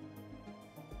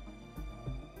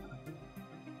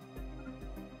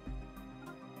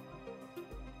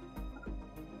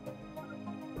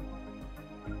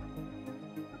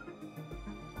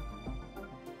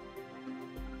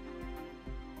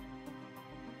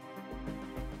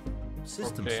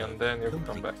 Okay, and then you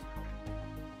come back.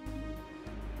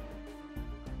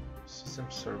 System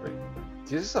survey.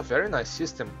 This is a very nice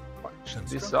system. Check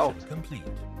this out. Complete.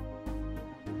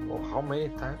 Oh, how many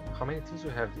things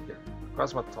we have here?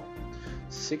 Cosmoton.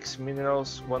 6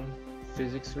 minerals, 1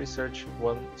 physics research,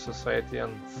 1 society,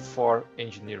 and 4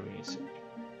 engineering research.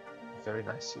 Very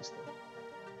nice system.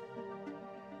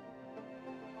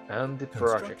 And the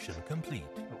project. Complete.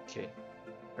 Okay.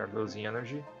 We are losing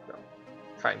energy. Well,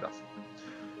 kind of.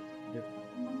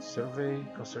 Survey,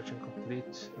 construction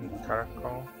complete in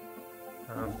Caracol.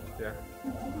 And there.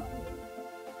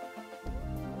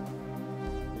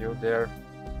 Build there.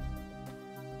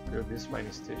 Build this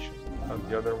mining station. And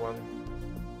the other one.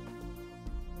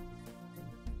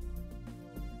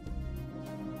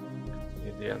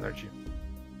 Need the energy.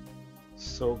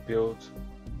 So build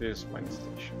this mining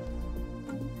station.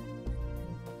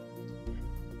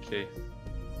 Okay.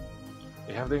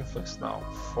 We have the influence now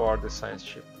for the science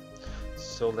ship.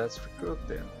 So let's recruit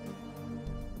them.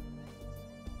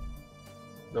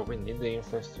 Though we need the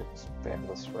influence to expand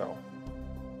as well.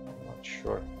 I'm not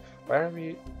sure. Why are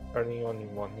we earning only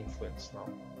 1 influence now?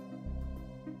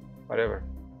 Whatever.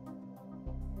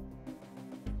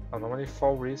 Anomaly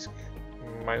fall risk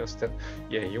 -10.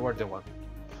 Yeah, you are the one.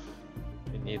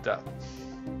 We need that.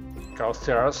 Because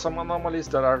there are some anomalies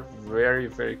that are very,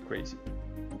 very crazy.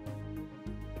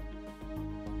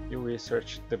 You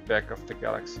research the back of the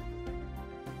galaxy.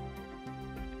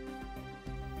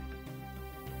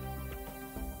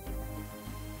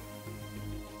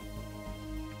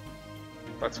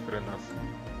 That's good enough.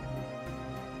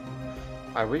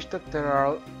 I wish that there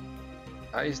are...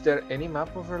 is there any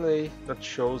map overlay that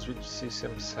shows which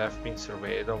systems have been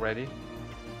surveyed already?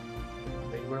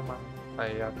 Labor map,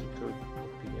 altitude,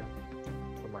 opinion,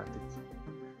 diplomatic,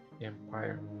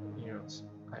 empire, neurons,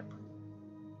 iPad.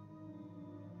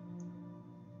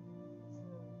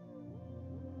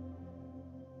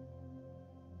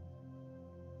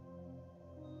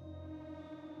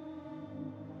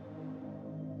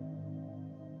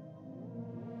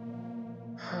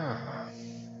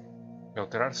 Well,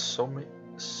 there are so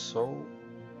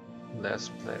less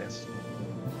planets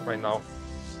right now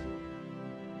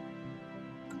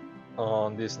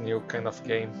on this new kind of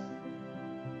game.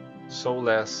 So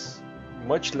less,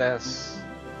 much less,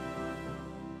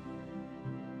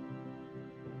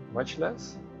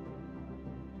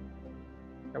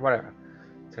 whatever.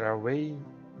 There are way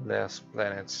less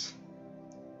planets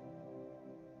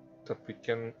that we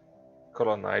can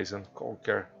colonize and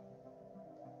conquer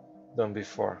than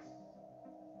before,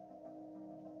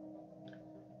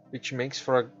 which makes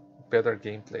for a better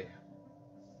gameplay.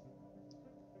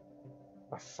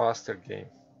 a faster game.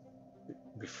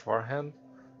 Beforehand,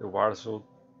 the wars will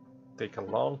take a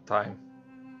long time.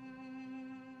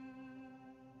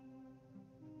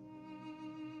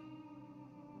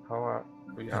 However,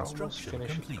 we are almost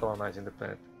finished complete. colonizing the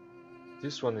planet.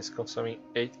 This one is consuming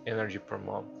 8 energy per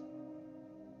month.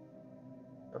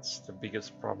 That's the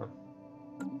biggest problem.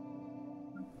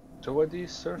 Toward the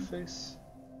surface,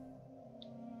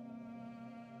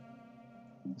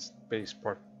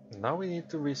 spaceport. Now we need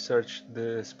to research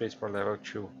the spaceport level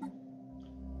 2.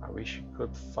 I wish we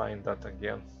could find that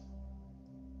again.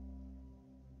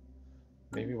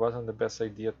 Maybe it wasn't the best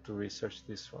idea to research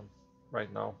this one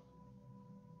right now.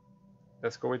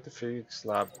 Let's go with the physics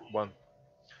lab 1.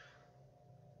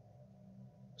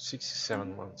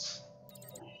 67 months.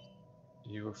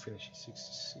 You will finish in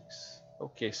 66.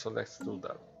 Okay, so let's do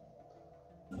that.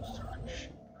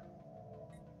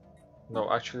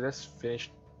 No, actually let's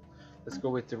finish. Let's go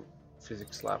with the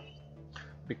physics lab.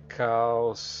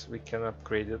 Because we can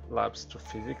upgrade the labs to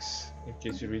physics in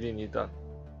case you really need that.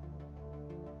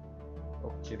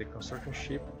 Okay, the construction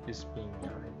ship is being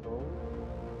idle.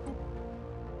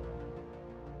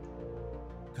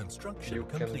 Construction You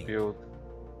complete. can build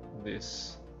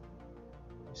this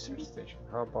research station.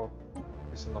 How about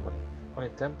this anomaly? Only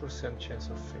 10% chance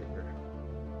of failure.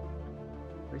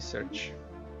 Research.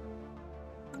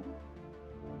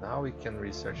 Now we can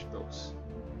research those.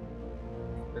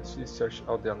 Let's research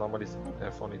all the anomalies that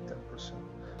have only 10%.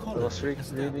 Atmospheric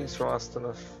readings from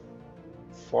Astana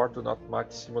 4 do not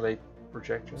match simulate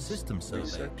projections. System survey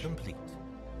Research. complete.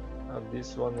 And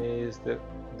this one is that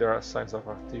there are signs of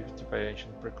activity by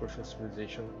ancient precursor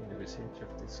civilization in the vicinity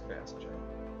of this gas giant.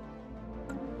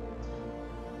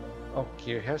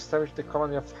 Okay, we have established the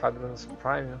colony of Hadron's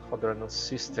prime Hadron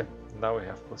system. Now we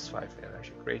have +5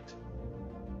 energy. Great.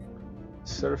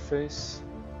 Surface.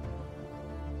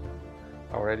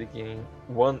 Already gaining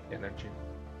 1 energy.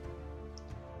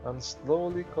 And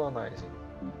slowly colonizing.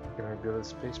 Can we build a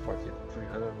spaceport with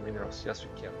 300 minerals? Yes,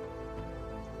 we can.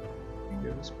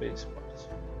 Build a spaceport.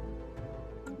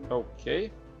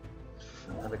 Okay.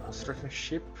 And the construction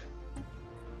ship.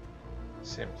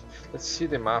 Same. Let's see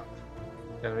the map.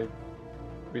 And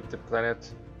with the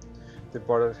planet, the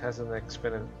border hasn't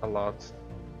expanded a lot.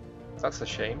 That's a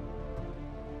shame.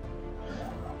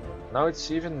 Now it's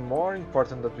even more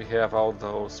important that we have all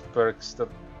those perks that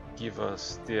give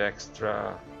us the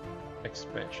extra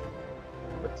expansion.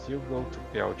 But you go to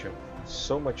Belgium.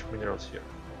 So much minerals here.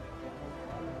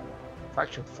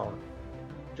 Faction found.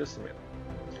 Just a minute.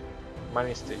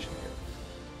 Mining station here.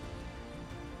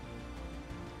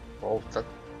 Oh, that.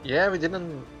 Yeah,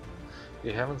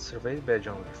 we haven't surveyed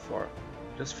Belgium before.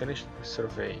 Just finished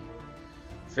surveying.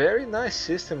 Very nice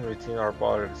system within our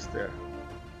borders there.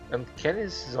 And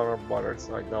Canis is on our borders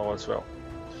right now as well.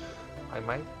 I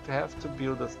might have to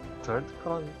build a third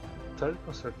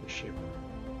construction ship.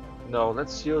 No,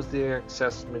 let's use the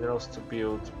excess minerals to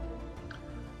build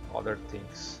other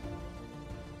things.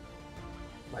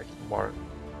 Like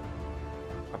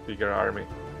a bigger army.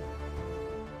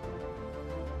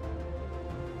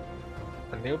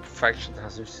 A new faction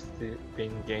has recently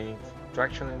been gaining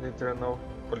traction in the internal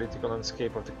political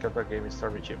landscape of the Kepler gaming star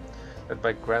regime, led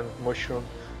by Grand Mushroom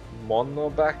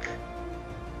Monobak.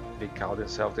 They call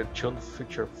themselves the Chun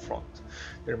Future Front.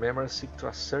 Their members seek to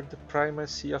assert the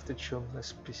primacy of the Chun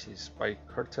species by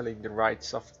curtailing the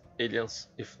rights of aliens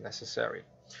if necessary.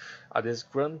 A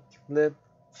disgruntled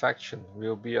faction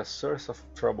will be a source of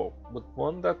trouble, but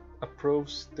one that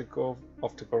approves the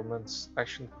government's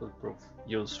action could prove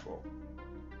useful.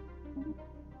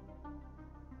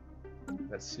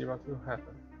 Let's see what will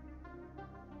happen.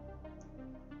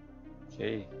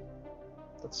 Okay,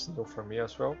 that's new for me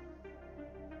as well.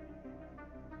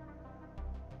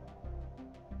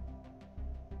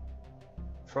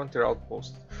 Frontier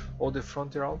Outpost. Oh, the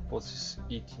Frontier Outpost is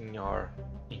eating our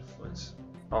influence,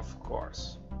 of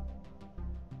course.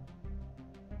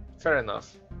 Fair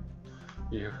enough.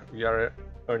 We are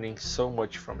earning so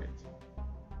much from it.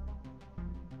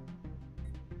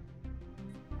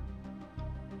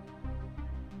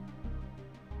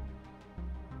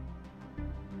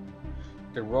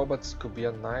 The robots could be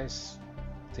a nice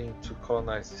thing to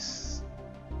colonize this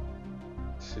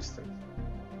system.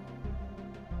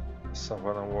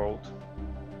 Savannah world.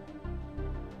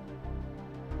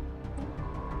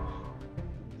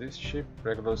 This ship,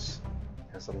 Regulus,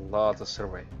 has a lot of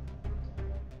survey.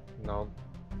 Now,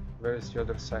 where is the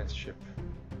other science ship?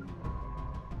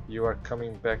 You are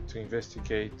coming back to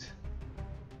investigate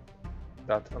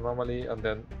that anomaly, and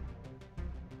then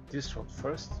this one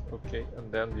first, okay,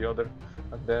 and then the other,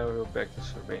 and then we'll back to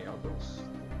surveying all those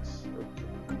things.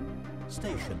 Okay.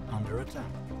 Station under attack.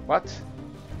 What?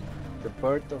 The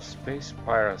birth of space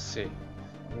piracy.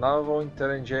 Naval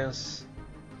intelligence.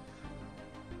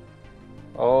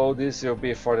 Oh, this will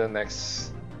be for the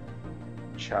next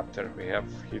chapter. We have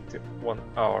hit the 1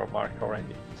 hour mark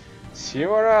already. See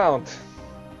you around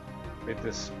with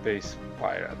the space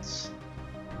pirates.